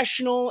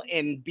professional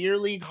in beer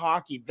league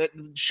hockey. That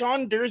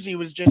Sean Durzi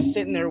was just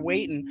sitting there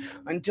waiting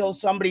until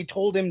somebody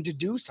told him to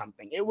do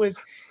something. It was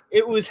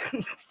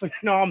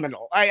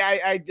phenomenal.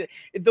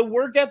 The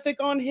work ethic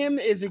on him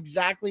is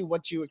exactly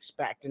what you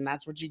expect, and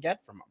that's what you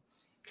get from him.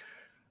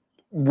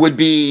 Would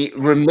be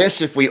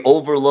remiss if we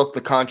overlook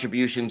the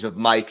contributions of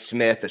Mike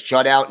Smith, a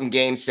shutout in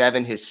Game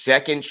 7, his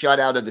second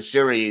shutout of the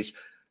series.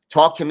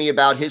 Talk to me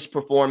about his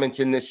performance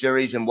in this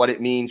series and what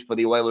it means for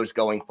the Oilers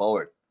going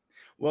forward.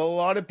 Well, a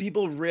lot of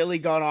people really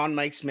got on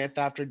Mike Smith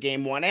after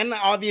Game 1. And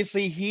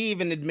obviously, he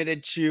even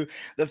admitted to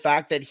the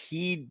fact that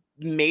he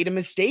made a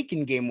mistake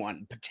in Game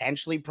 1,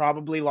 potentially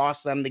probably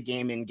lost them the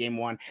game in Game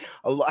 1.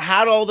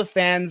 Had all the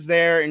fans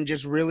there and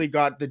just really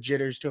got the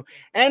jitters to him.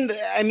 And,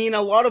 I mean,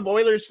 a lot of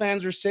Oilers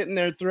fans were sitting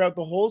there throughout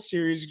the whole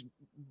series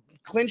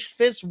clenched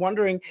fist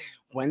wondering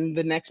when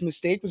the next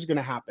mistake was going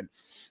to happen.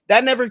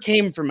 That never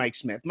came for Mike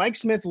Smith. Mike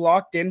Smith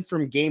locked in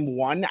from game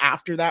one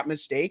after that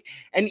mistake.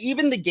 And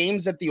even the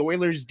games that the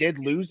Oilers did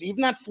lose,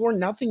 even that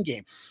 4-0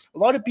 game, a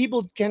lot of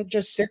people can't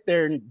just sit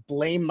there and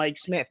blame Mike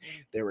Smith.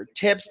 There were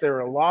tips. There were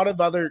a lot of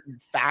other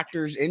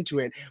factors into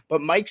it.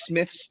 But Mike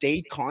Smith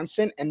stayed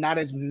constant, and that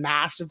is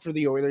massive for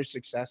the Oilers'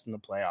 success in the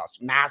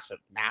playoffs. Massive,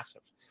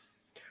 massive.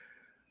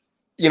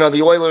 You know,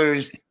 the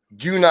Oilers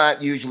do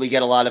not usually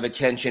get a lot of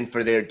attention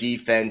for their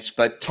defense,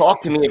 but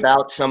talk to me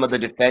about some of the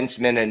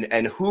defensemen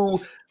and who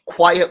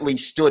quietly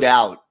stood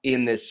out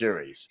in this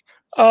series.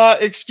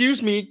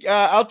 Excuse me.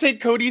 I'll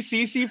take Cody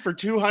Ceci for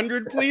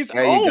 200, please.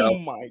 Go.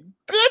 My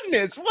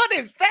goodness. What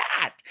is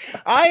that?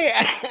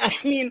 I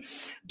mean,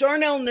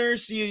 Darnell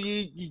Nurse,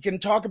 you can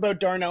talk about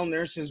Darnell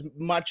Nurse as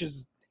much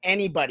as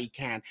anybody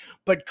can,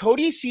 but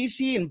Cody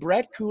Ceci and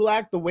Brett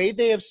Kulak, the way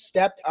they have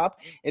stepped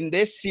up in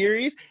this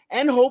series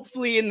and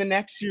hopefully in the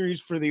next series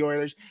for the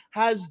Oilers,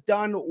 has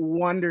done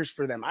wonders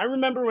for them. I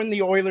remember when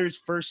the Oilers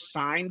first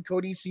signed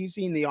Cody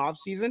Ceci in the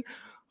offseason.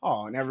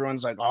 Oh, and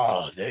everyone's like,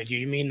 oh,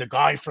 you mean the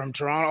guy from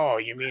Toronto? Oh,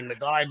 you mean the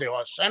guy the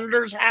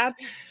Senators had?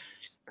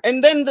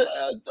 And then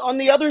on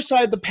the other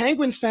side, the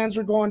Penguins fans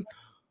were going,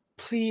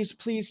 please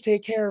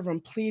take care of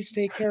him. Please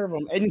take care of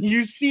him. And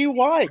you see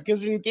why,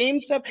 because in game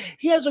 7,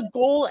 he has a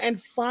goal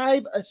and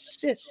 5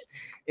 assists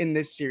in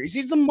this series.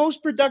 He's the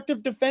most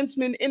productive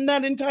defenseman in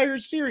that entire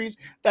series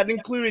that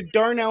included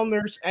Darnell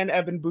Nurse and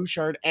Evan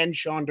Bouchard and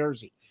Sean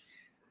Durzi.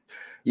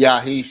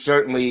 Yeah, he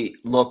certainly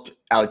looked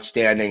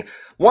outstanding.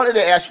 Wanted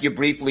to ask you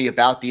briefly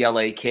about the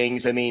LA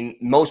Kings. I mean,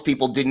 most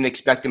people didn't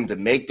expect them to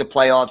make the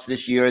playoffs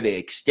this year. They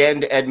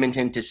extend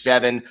Edmonton to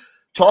 7.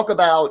 Talk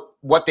about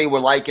what they were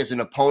like as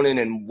an opponent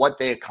and what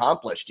they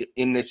accomplished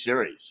in this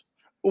series.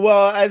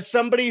 Well, as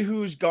somebody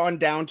who's gone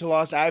down to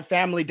I have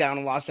family down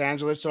in Los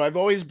Angeles, so I've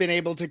always been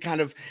able to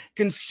kind of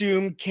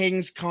consume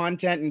Kings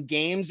content and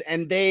games.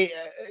 And they,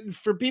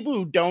 for people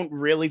who don't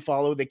really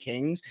follow the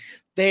Kings,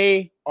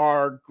 they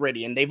are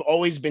gritty, and they've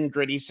always been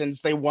gritty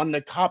since they won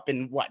the cup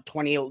in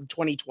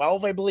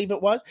 2012, I believe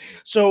it was.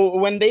 So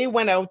when they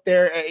went out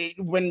there,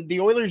 when the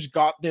Oilers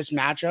got this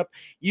matchup,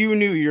 you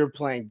knew you were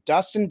playing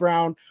Dustin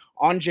Brown,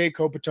 Anze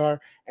Kopitar,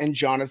 and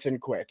Jonathan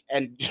Quick.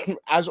 And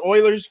as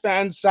Oilers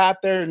fans sat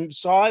there and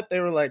saw it, they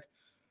were like,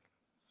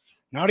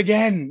 not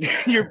again.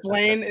 You're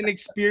playing an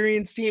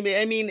experienced team.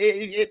 I mean,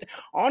 it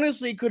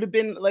honestly could have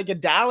been like a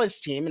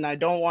Dallas team, and I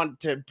don't want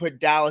to put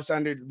Dallas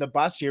under the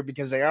bus here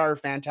because they are a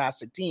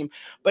fantastic team.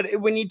 But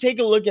when you take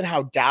a look at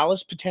how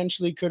Dallas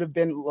potentially could have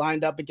been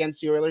lined up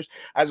against the Oilers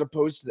as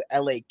opposed to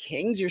the LA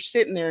Kings, you're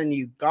sitting there and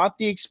you got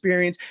the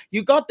experience.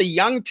 You got the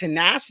young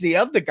tenacity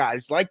of the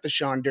guys like the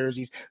Sean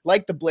Durzys,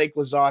 like the Blake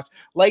Lizottes,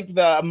 like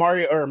the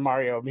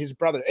Mario, his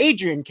brother,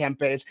 Adrian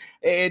Kempes.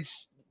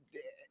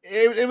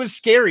 It was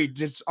scary.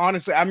 Just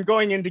honestly, I'm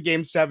going into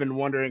game 7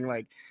 wondering,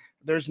 like,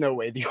 there's no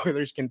way the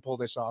Oilers can pull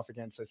this off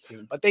against this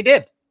team, but they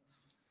did.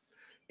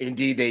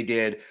 Indeed, they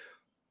did.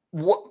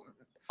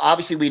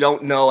 Obviously, we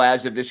don't know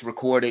as of this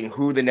recording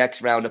who the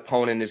next round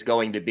opponent is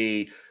going to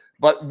be,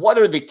 but what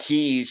are the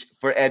keys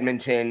for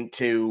Edmonton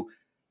to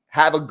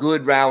have a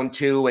good round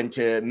 2 and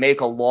to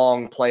make a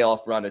long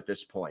playoff run at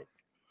this point?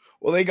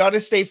 Well, they got to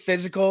stay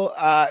physical.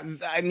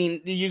 I mean,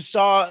 you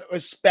saw,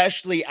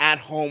 especially at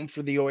home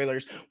for the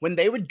Oilers, when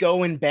they would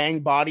go and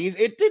bang bodies,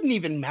 it didn't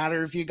even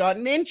matter if you got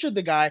an inch of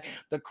the guy.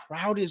 The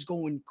crowd is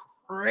going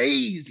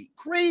crazy.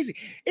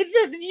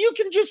 You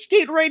can just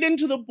skate right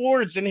into the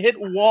boards and hit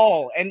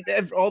wall, and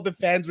all the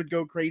fans would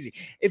go crazy.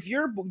 If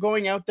you're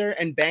going out there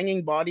and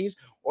banging bodies,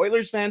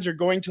 Oilers fans are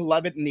going to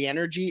love it, and the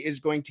energy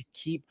is going to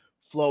keep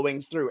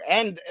flowing through.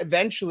 And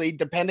eventually,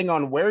 depending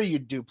on where you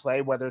do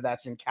play, whether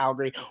that's in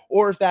Calgary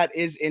or if that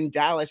is in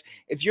Dallas,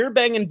 if you're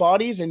banging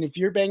bodies and if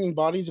you're banging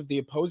bodies of the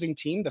opposing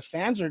team, the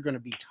fans are going to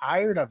be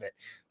tired of it.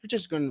 They're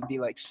just going to be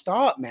like,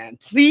 stop, man,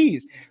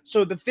 please.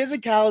 So the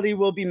physicality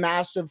will be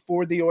massive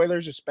for the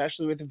Oilers,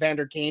 especially with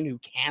Evander Kane, who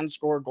can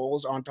score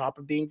goals on top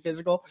of being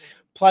physical.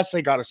 Plus,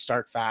 they got to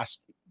start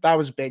fast. That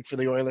was big for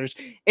the Oilers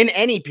in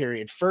any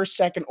period, first,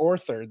 second, or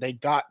third. They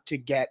got to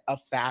get a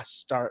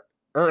fast start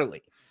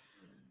early.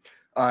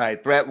 All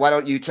right, Brett, why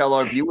don't you tell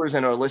our viewers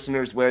and our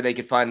listeners where they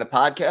could find the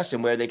podcast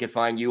and where they could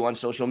find you on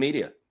social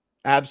media?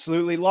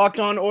 Absolutely. Locked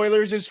On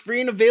Oilers is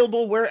free and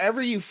available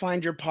wherever you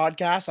find your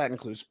podcast. That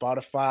includes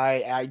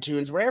Spotify,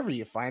 iTunes, wherever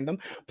you find them.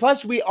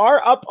 Plus, we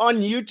are up on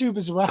YouTube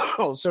as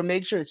well. So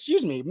make sure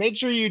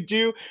you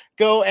do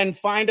go and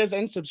find us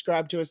and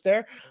subscribe to us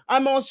there.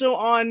 I'm also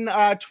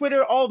on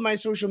Twitter. All of my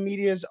social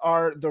medias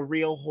are The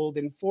Real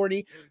Holden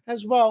 40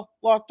 as well.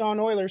 Locked On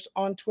Oilers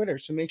on Twitter.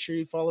 So make sure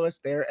you follow us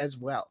there as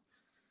well.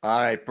 All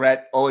right,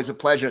 Brett, always a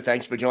pleasure.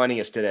 Thanks for joining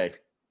us today.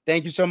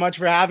 Thank you so much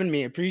for having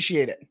me.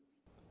 Appreciate it.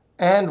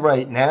 And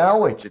right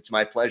now, it's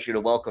my pleasure to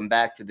welcome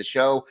back to the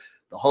show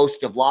the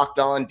host of Locked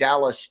On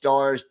Dallas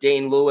Stars,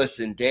 Dane Lewis.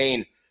 And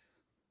Dane,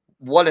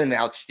 what an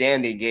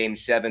outstanding Game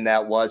 7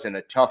 that was, and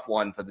a tough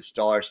one for the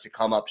Stars to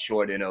come up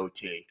short in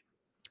OT.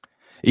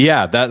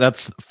 Yeah,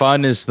 that's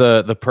fun is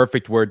the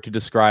perfect word to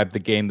describe the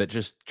game that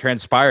just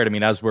transpired. I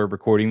mean, as we're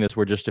recording this,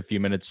 we're just a few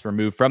minutes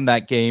removed from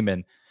that game,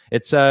 and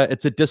it's a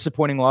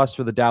disappointing loss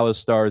for the Dallas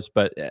Stars.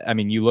 But I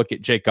mean, you look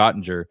at Jake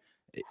Ottinger,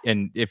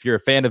 and if you're a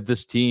fan of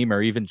this team,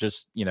 or even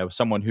just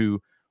someone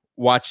who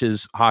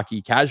watches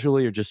hockey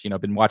casually, or just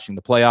been watching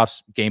the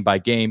playoffs game by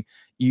game,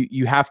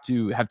 you have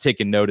to have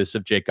taken notice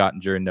of Jake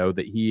Ottinger and know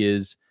that he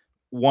is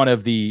one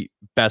of the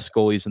best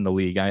goalies in the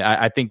league.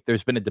 I think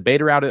there's been a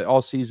debate around it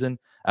all season.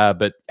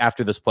 But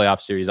after this playoff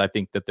series, I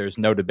think that there's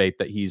no debate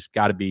that he's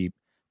got to be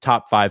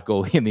top 5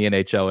 goalie in the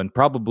NHL, and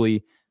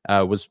probably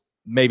was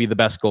maybe the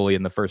best goalie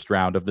in the first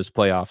round of this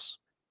playoffs.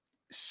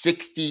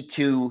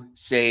 62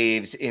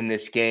 saves in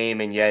this game,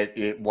 and yet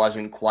it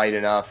wasn't quite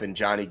enough. And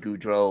Johnny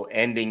Gaudreau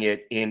ending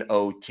it in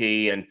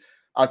OT. And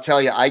I'll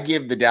tell you, I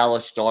give the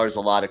Dallas Stars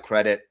a lot of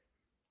credit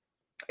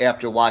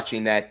after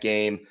watching that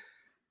game.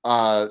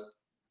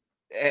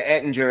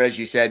 Ettinger, as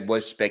you said,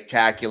 was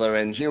spectacular.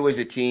 And here was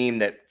a team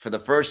that for the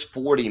first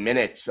 40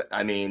 minutes,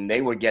 I mean,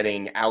 they were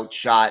getting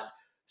outshot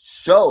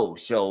so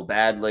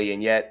badly.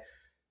 And yet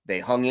they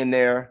hung in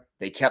there.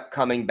 They kept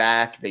coming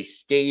back. They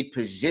stayed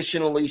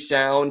positionally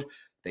sound.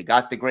 They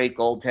got the great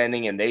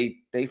goaltending, and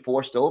they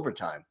forced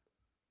overtime.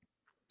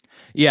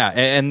 Yeah,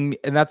 and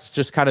that's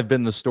just kind of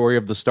been the story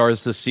of the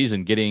Stars this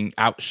season, getting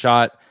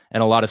outshot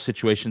in a lot of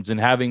situations and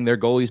having their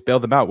goalies bail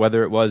them out,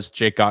 whether it was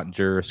Jake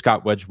Ottinger or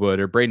Scott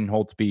Wedgwood or Braden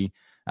Holtby.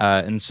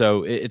 And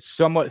so it's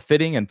somewhat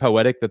fitting and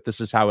poetic that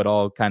this is how it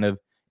all kind of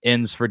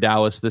ends for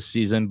Dallas this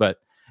season. But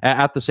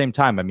at the same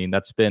time, I mean,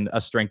 that's been a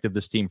strength of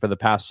this team for the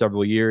past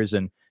several years.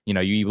 And,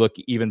 you look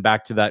even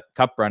back to that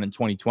cup run in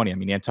 2020. I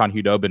mean, Anton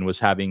Khudobin was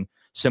having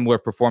similar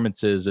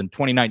performances in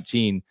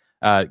 2019,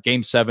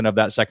 game 7 of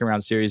that second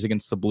round series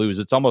against the Blues.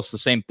 It's almost the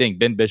same thing.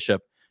 Ben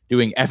Bishop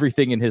doing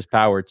everything in his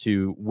power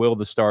to will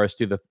the Stars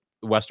to the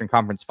Western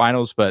Conference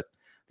Finals, but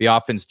the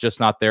offense just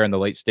not there in the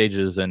late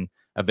stages. And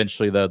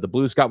eventually the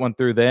Blues got one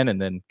through then,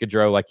 and then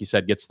Gaudreau, like you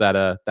said, gets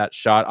that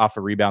shot off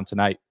a rebound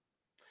tonight.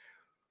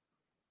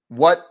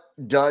 What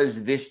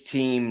does this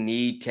team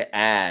need to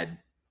add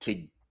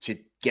to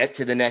get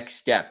to the next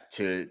step,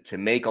 to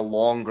make a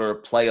longer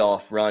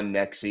playoff run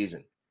next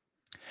season?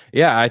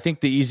 Yeah, I think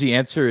the easy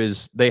answer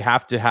is they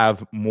have to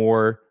have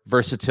more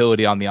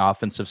versatility on the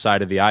offensive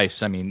side of the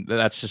ice. I mean,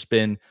 that's just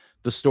been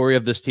the story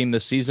of this team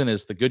this season,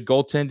 is the good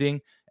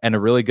goaltending and a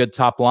really good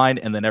top line.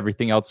 And then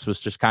everything else was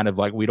just kind of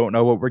like, we don't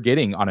know what we're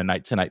getting on a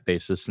night-to-night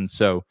basis. And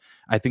so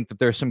I think that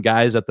there's some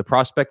guys at the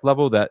prospect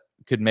level that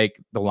could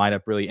make the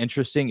lineup really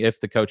interesting if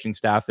the coaching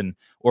staff and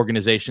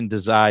organization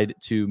decide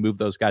to move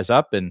those guys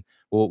up. And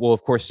we'll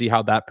of course see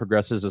how that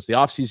progresses as the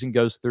offseason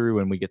goes through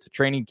and we get to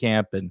training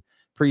camp and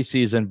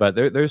preseason. But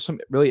there's some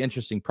really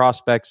interesting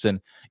prospects. And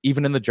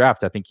even in the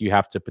draft, I think you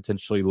have to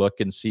potentially look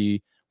and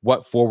see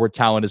what forward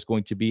talent is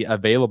going to be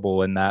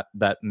available in that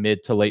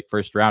mid to late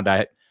first round.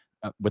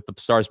 With the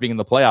Stars being in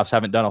the playoffs,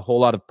 haven't done a whole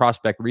lot of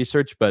prospect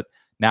research, but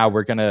now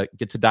we're going to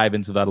get to dive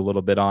into that a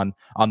little bit on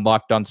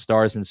Locked On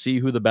Stars and see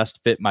who the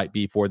best fit might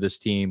be for this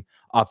team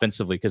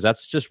offensively, because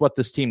that's just what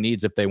this team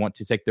needs if they want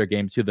to take their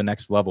game to the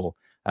next level.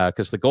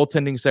 Because the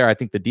goaltending's there. I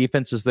think the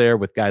defense is there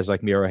with guys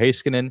like Miro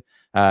Heiskanen.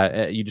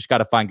 You just got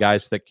to find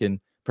guys that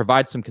can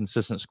provide some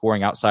consistent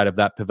scoring outside of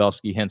that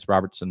Pavelski, Hintz,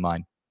 Robertson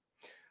line.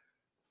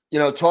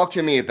 Talk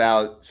to me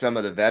about some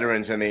of the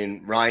veterans. I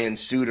mean, Ryan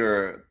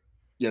Suter,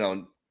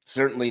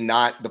 certainly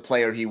not the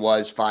player he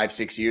was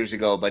 5-6 years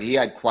ago, but he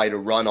had quite a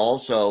run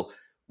also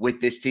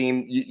with this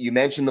team. You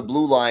mentioned the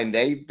blue line.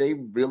 They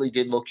really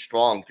did look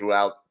strong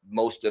throughout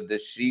most of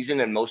this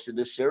season and most of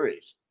this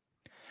series.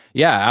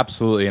 Yeah,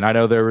 absolutely. And I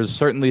know there was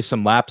certainly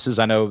some lapses.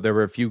 I know there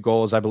were a few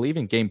goals, I believe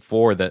in game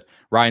 4, that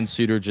Ryan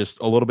Suter just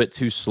a little bit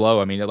too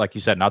slow. I mean, like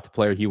you said, not the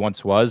player he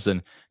once was.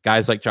 And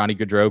guys like Johnny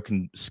Gaudreau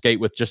can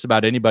skate with just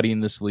about anybody in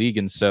this league.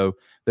 And so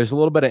there's a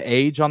little bit of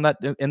age on that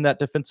in that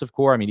defensive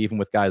core. I mean, even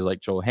with guys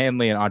like Joel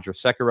Hanley and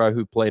Andrej Sekera,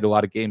 who played a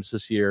lot of games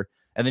this year.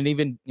 And then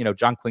even,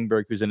 John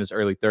Klingberg, who's in his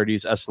early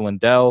 30s, Esa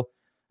Lindell,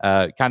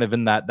 kind of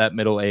in that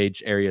middle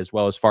age area as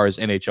well as far as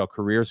NHL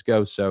careers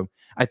go. So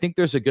I think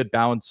there's a good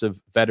balance of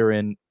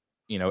veteran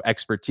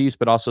expertise,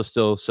 but also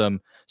still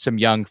some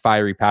young,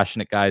 fiery,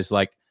 passionate guys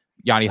like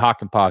Jani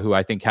Hakanpää, who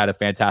I think had a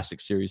fantastic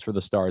series for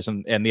the Stars,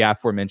 and the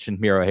aforementioned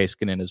Miro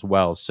Heiskanen as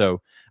well.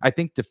 So I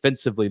think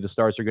defensively, the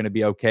Stars are going to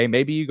be okay.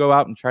 Maybe you go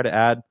out and try to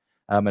add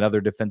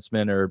another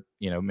defenseman, or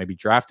maybe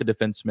draft a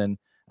defenseman.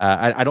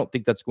 I don't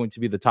think that's going to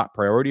be the top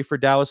priority for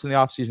Dallas in the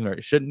offseason, or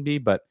it shouldn't be.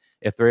 But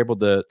if they're able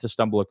to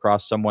stumble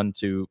across someone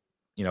to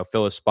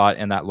fill a spot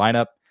in that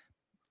lineup,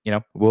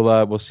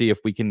 we'll see if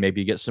we can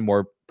maybe get some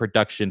more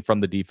production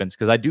from the defense,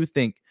 because I do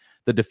think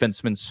the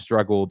defensemen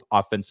struggled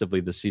offensively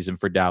this season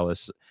for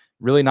Dallas.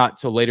 Really not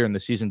till later in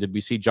the season did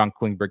we see John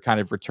Klingberg kind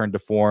of return to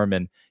form,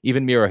 and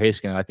even Miro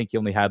Heiskanen. I think he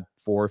only had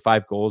 4 or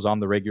 5 goals on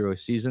the regular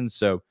season.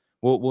 So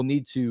we'll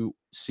need to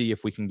see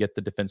if we can get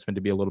the defensemen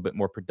to be a little bit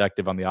more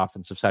productive on the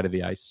offensive side of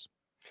the ice.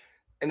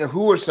 And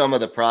who are some of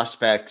the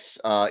prospects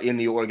in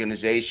the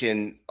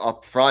organization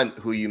up front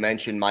who you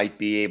mentioned might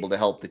be able to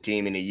help the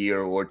team in a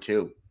year or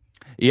two?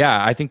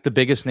 Yeah, I think the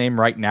biggest name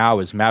right now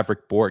is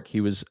Maverick Bourque.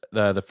 He was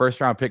the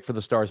first round pick for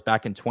the Stars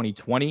back in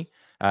 2020,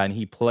 and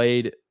he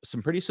played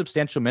some pretty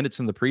substantial minutes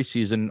in the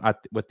preseason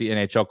with the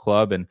NHL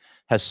club and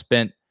has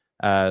spent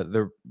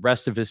the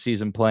rest of his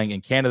season playing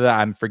in Canada.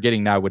 I'm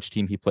forgetting now which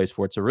team he plays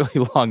for. It's a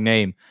really long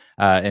name,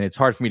 and it's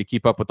hard for me to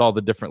keep up with all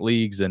the different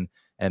leagues and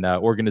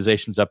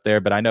organizations up there.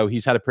 But I know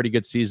he's had a pretty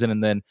good season.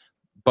 And then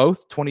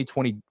both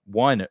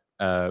 2021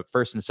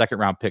 first and second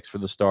round picks for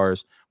the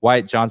Stars,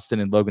 Wyatt Johnston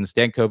and Logan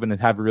Stankoven, and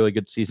have really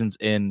good seasons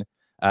in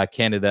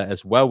Canada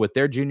as well with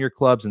their junior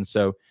clubs. And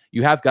so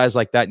you have guys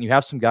like that, and you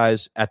have some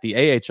guys at the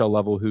AHL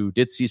level who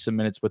did see some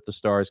minutes with the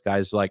Stars,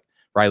 guys like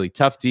Riley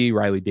Tufte,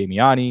 Riley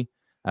Damiani,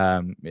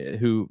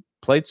 who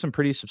played some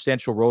pretty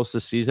substantial roles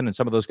this season, and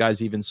some of those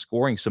guys even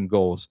scoring some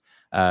goals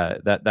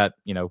that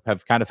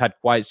have kind of had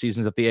quiet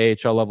seasons at the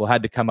AHL level,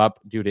 had to come up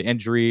due to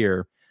injury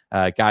or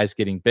guys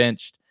getting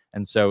benched.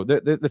 And so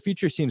the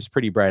future seems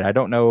pretty bright. I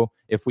don't know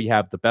if we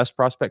have the best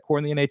prospect core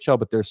in the NHL,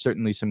 but there's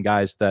certainly some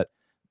guys that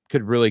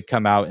could really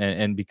come out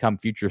and become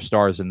future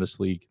stars in this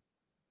league.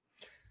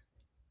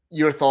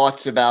 Your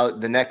thoughts about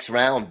the next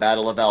round,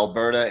 Battle of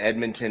Alberta,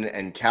 Edmonton,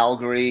 and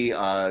Calgary.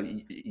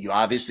 You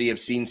obviously have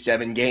seen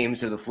 7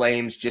 games of the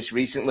Flames just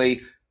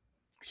recently.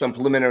 Some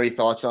preliminary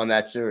thoughts on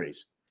that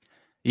series?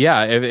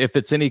 Yeah, if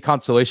it's any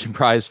consolation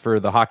prize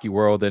for the hockey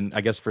world, and I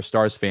guess for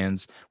Stars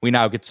fans, we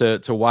now get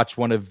to watch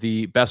one of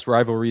the best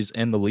rivalries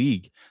in the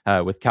league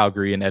with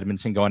Calgary and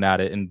Edmonton going at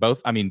it. And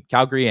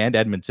Calgary and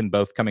Edmonton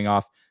both coming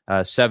off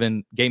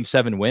game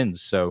 7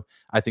 wins. So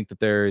I think that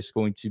there is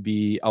going to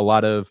be a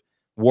lot of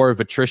war of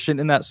attrition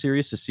in that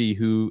series to see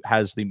who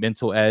has the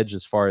mental edge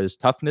as far as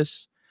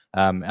toughness.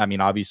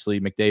 Obviously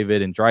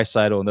McDavid and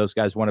Draisaitl and those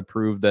guys want to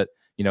prove that,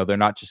 they're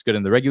not just good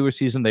in the regular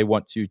season. They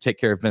want to take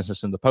care of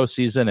business in the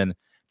postseason and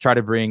try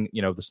to bring,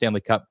 the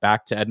Stanley Cup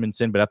back to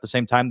Edmonton. But at the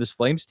same time, this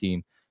Flames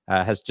team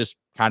has just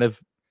kind of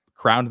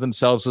crowned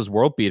themselves as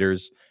world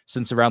beaters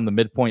since around the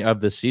midpoint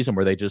of this season,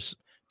 where they just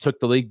took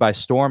the league by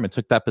storm and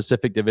took that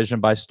Pacific Division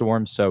by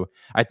storm. So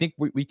I think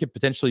we could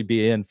potentially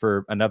be in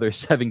for another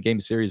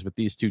 7-game series with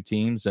these two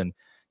teams. And,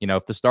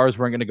 if the Stars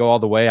weren't going to go all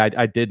the way,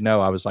 I did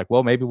know, I was like,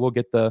 well, maybe we'll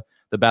get the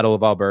Battle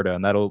of Alberta,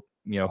 and that'll,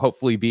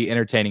 hopefully be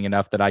entertaining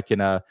enough that I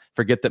can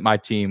forget that my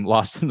team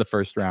lost in the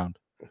first round.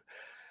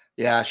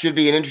 Yeah, should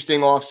be an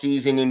interesting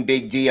offseason in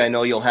Big D. I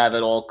know you'll have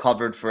it all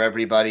covered for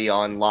everybody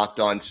on Locked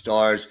On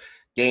Stars.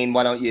 Dane,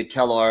 why don't you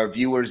tell our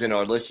viewers and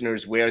our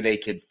listeners where they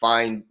could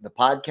find the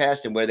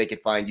podcast and where they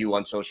could find you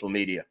on social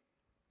media?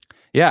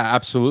 Yeah,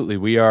 absolutely.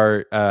 We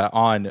are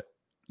on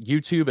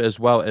YouTube as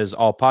well as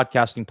all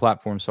podcasting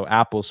platforms. So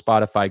Apple,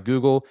 Spotify,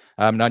 Google.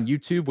 And on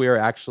YouTube, we are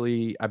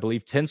actually, I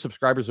believe, 10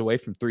 subscribers away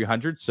from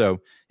 300. So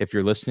if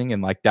you're listening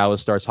and like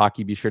Dallas Stars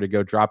hockey, be sure to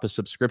go drop a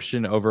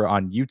subscription over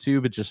on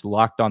YouTube. It's just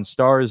Locked On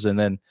Stars. And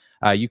then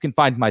you can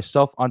find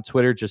myself on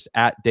Twitter, just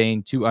at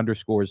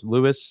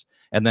Dane_Lewis.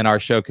 And then our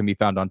show can be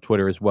found on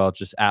Twitter as well,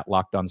 just at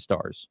Locked On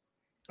Stars.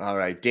 All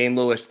right. Dane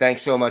Lewis,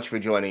 thanks so much for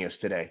joining us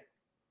today.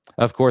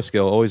 Of course,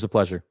 Gil. Always a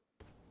pleasure.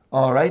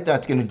 All right,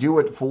 that's going to do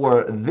it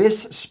for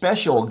this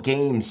special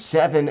Game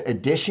 7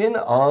 edition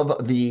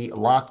of the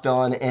Locked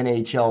On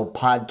NHL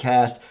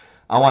podcast.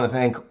 I want to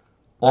thank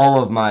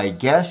all of my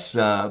guests,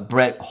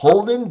 Brett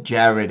Holden,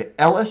 Jared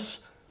Ellis,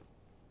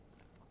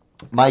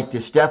 Mike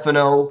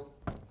DiStefano,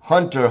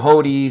 Hunter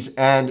Hodes,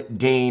 and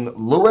Dane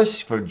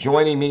Lewis for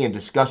joining me and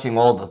discussing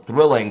all the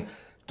thrilling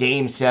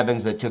Game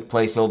 7s that took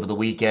place over the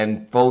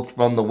weekend, both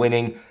from the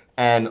winning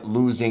and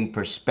losing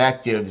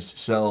perspectives.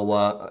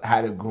 So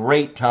had a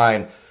great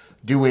time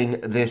doing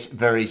this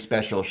very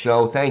special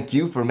show. Thank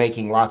you for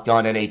making Locked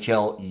On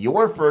NHL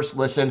your first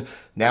listen.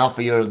 Now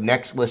for your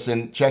next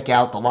listen, check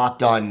out the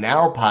Locked On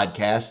Now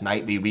podcast,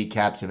 nightly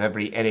recaps of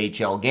every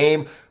NHL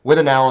game with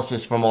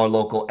analysis from our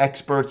local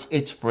experts.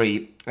 It's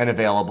free and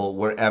available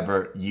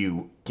wherever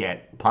you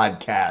get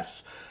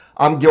podcasts.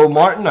 I'm Gil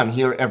Martin. I'm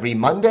here every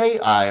Monday.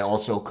 I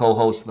also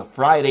co-host the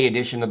Friday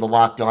edition of the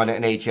Locked On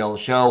NHL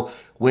show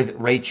with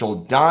Rachel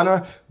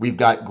Donner. We've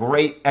got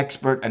great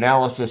expert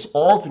analysis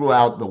all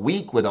throughout the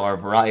week with our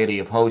variety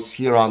of hosts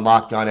here on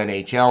Locked On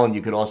NHL, and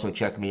you can also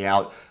check me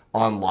out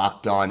on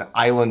Locked On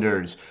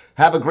Islanders.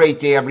 Have a great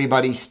day,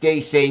 everybody.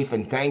 Stay safe,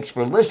 and thanks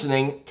for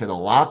listening to the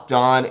Locked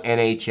On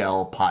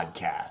NHL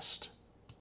podcast.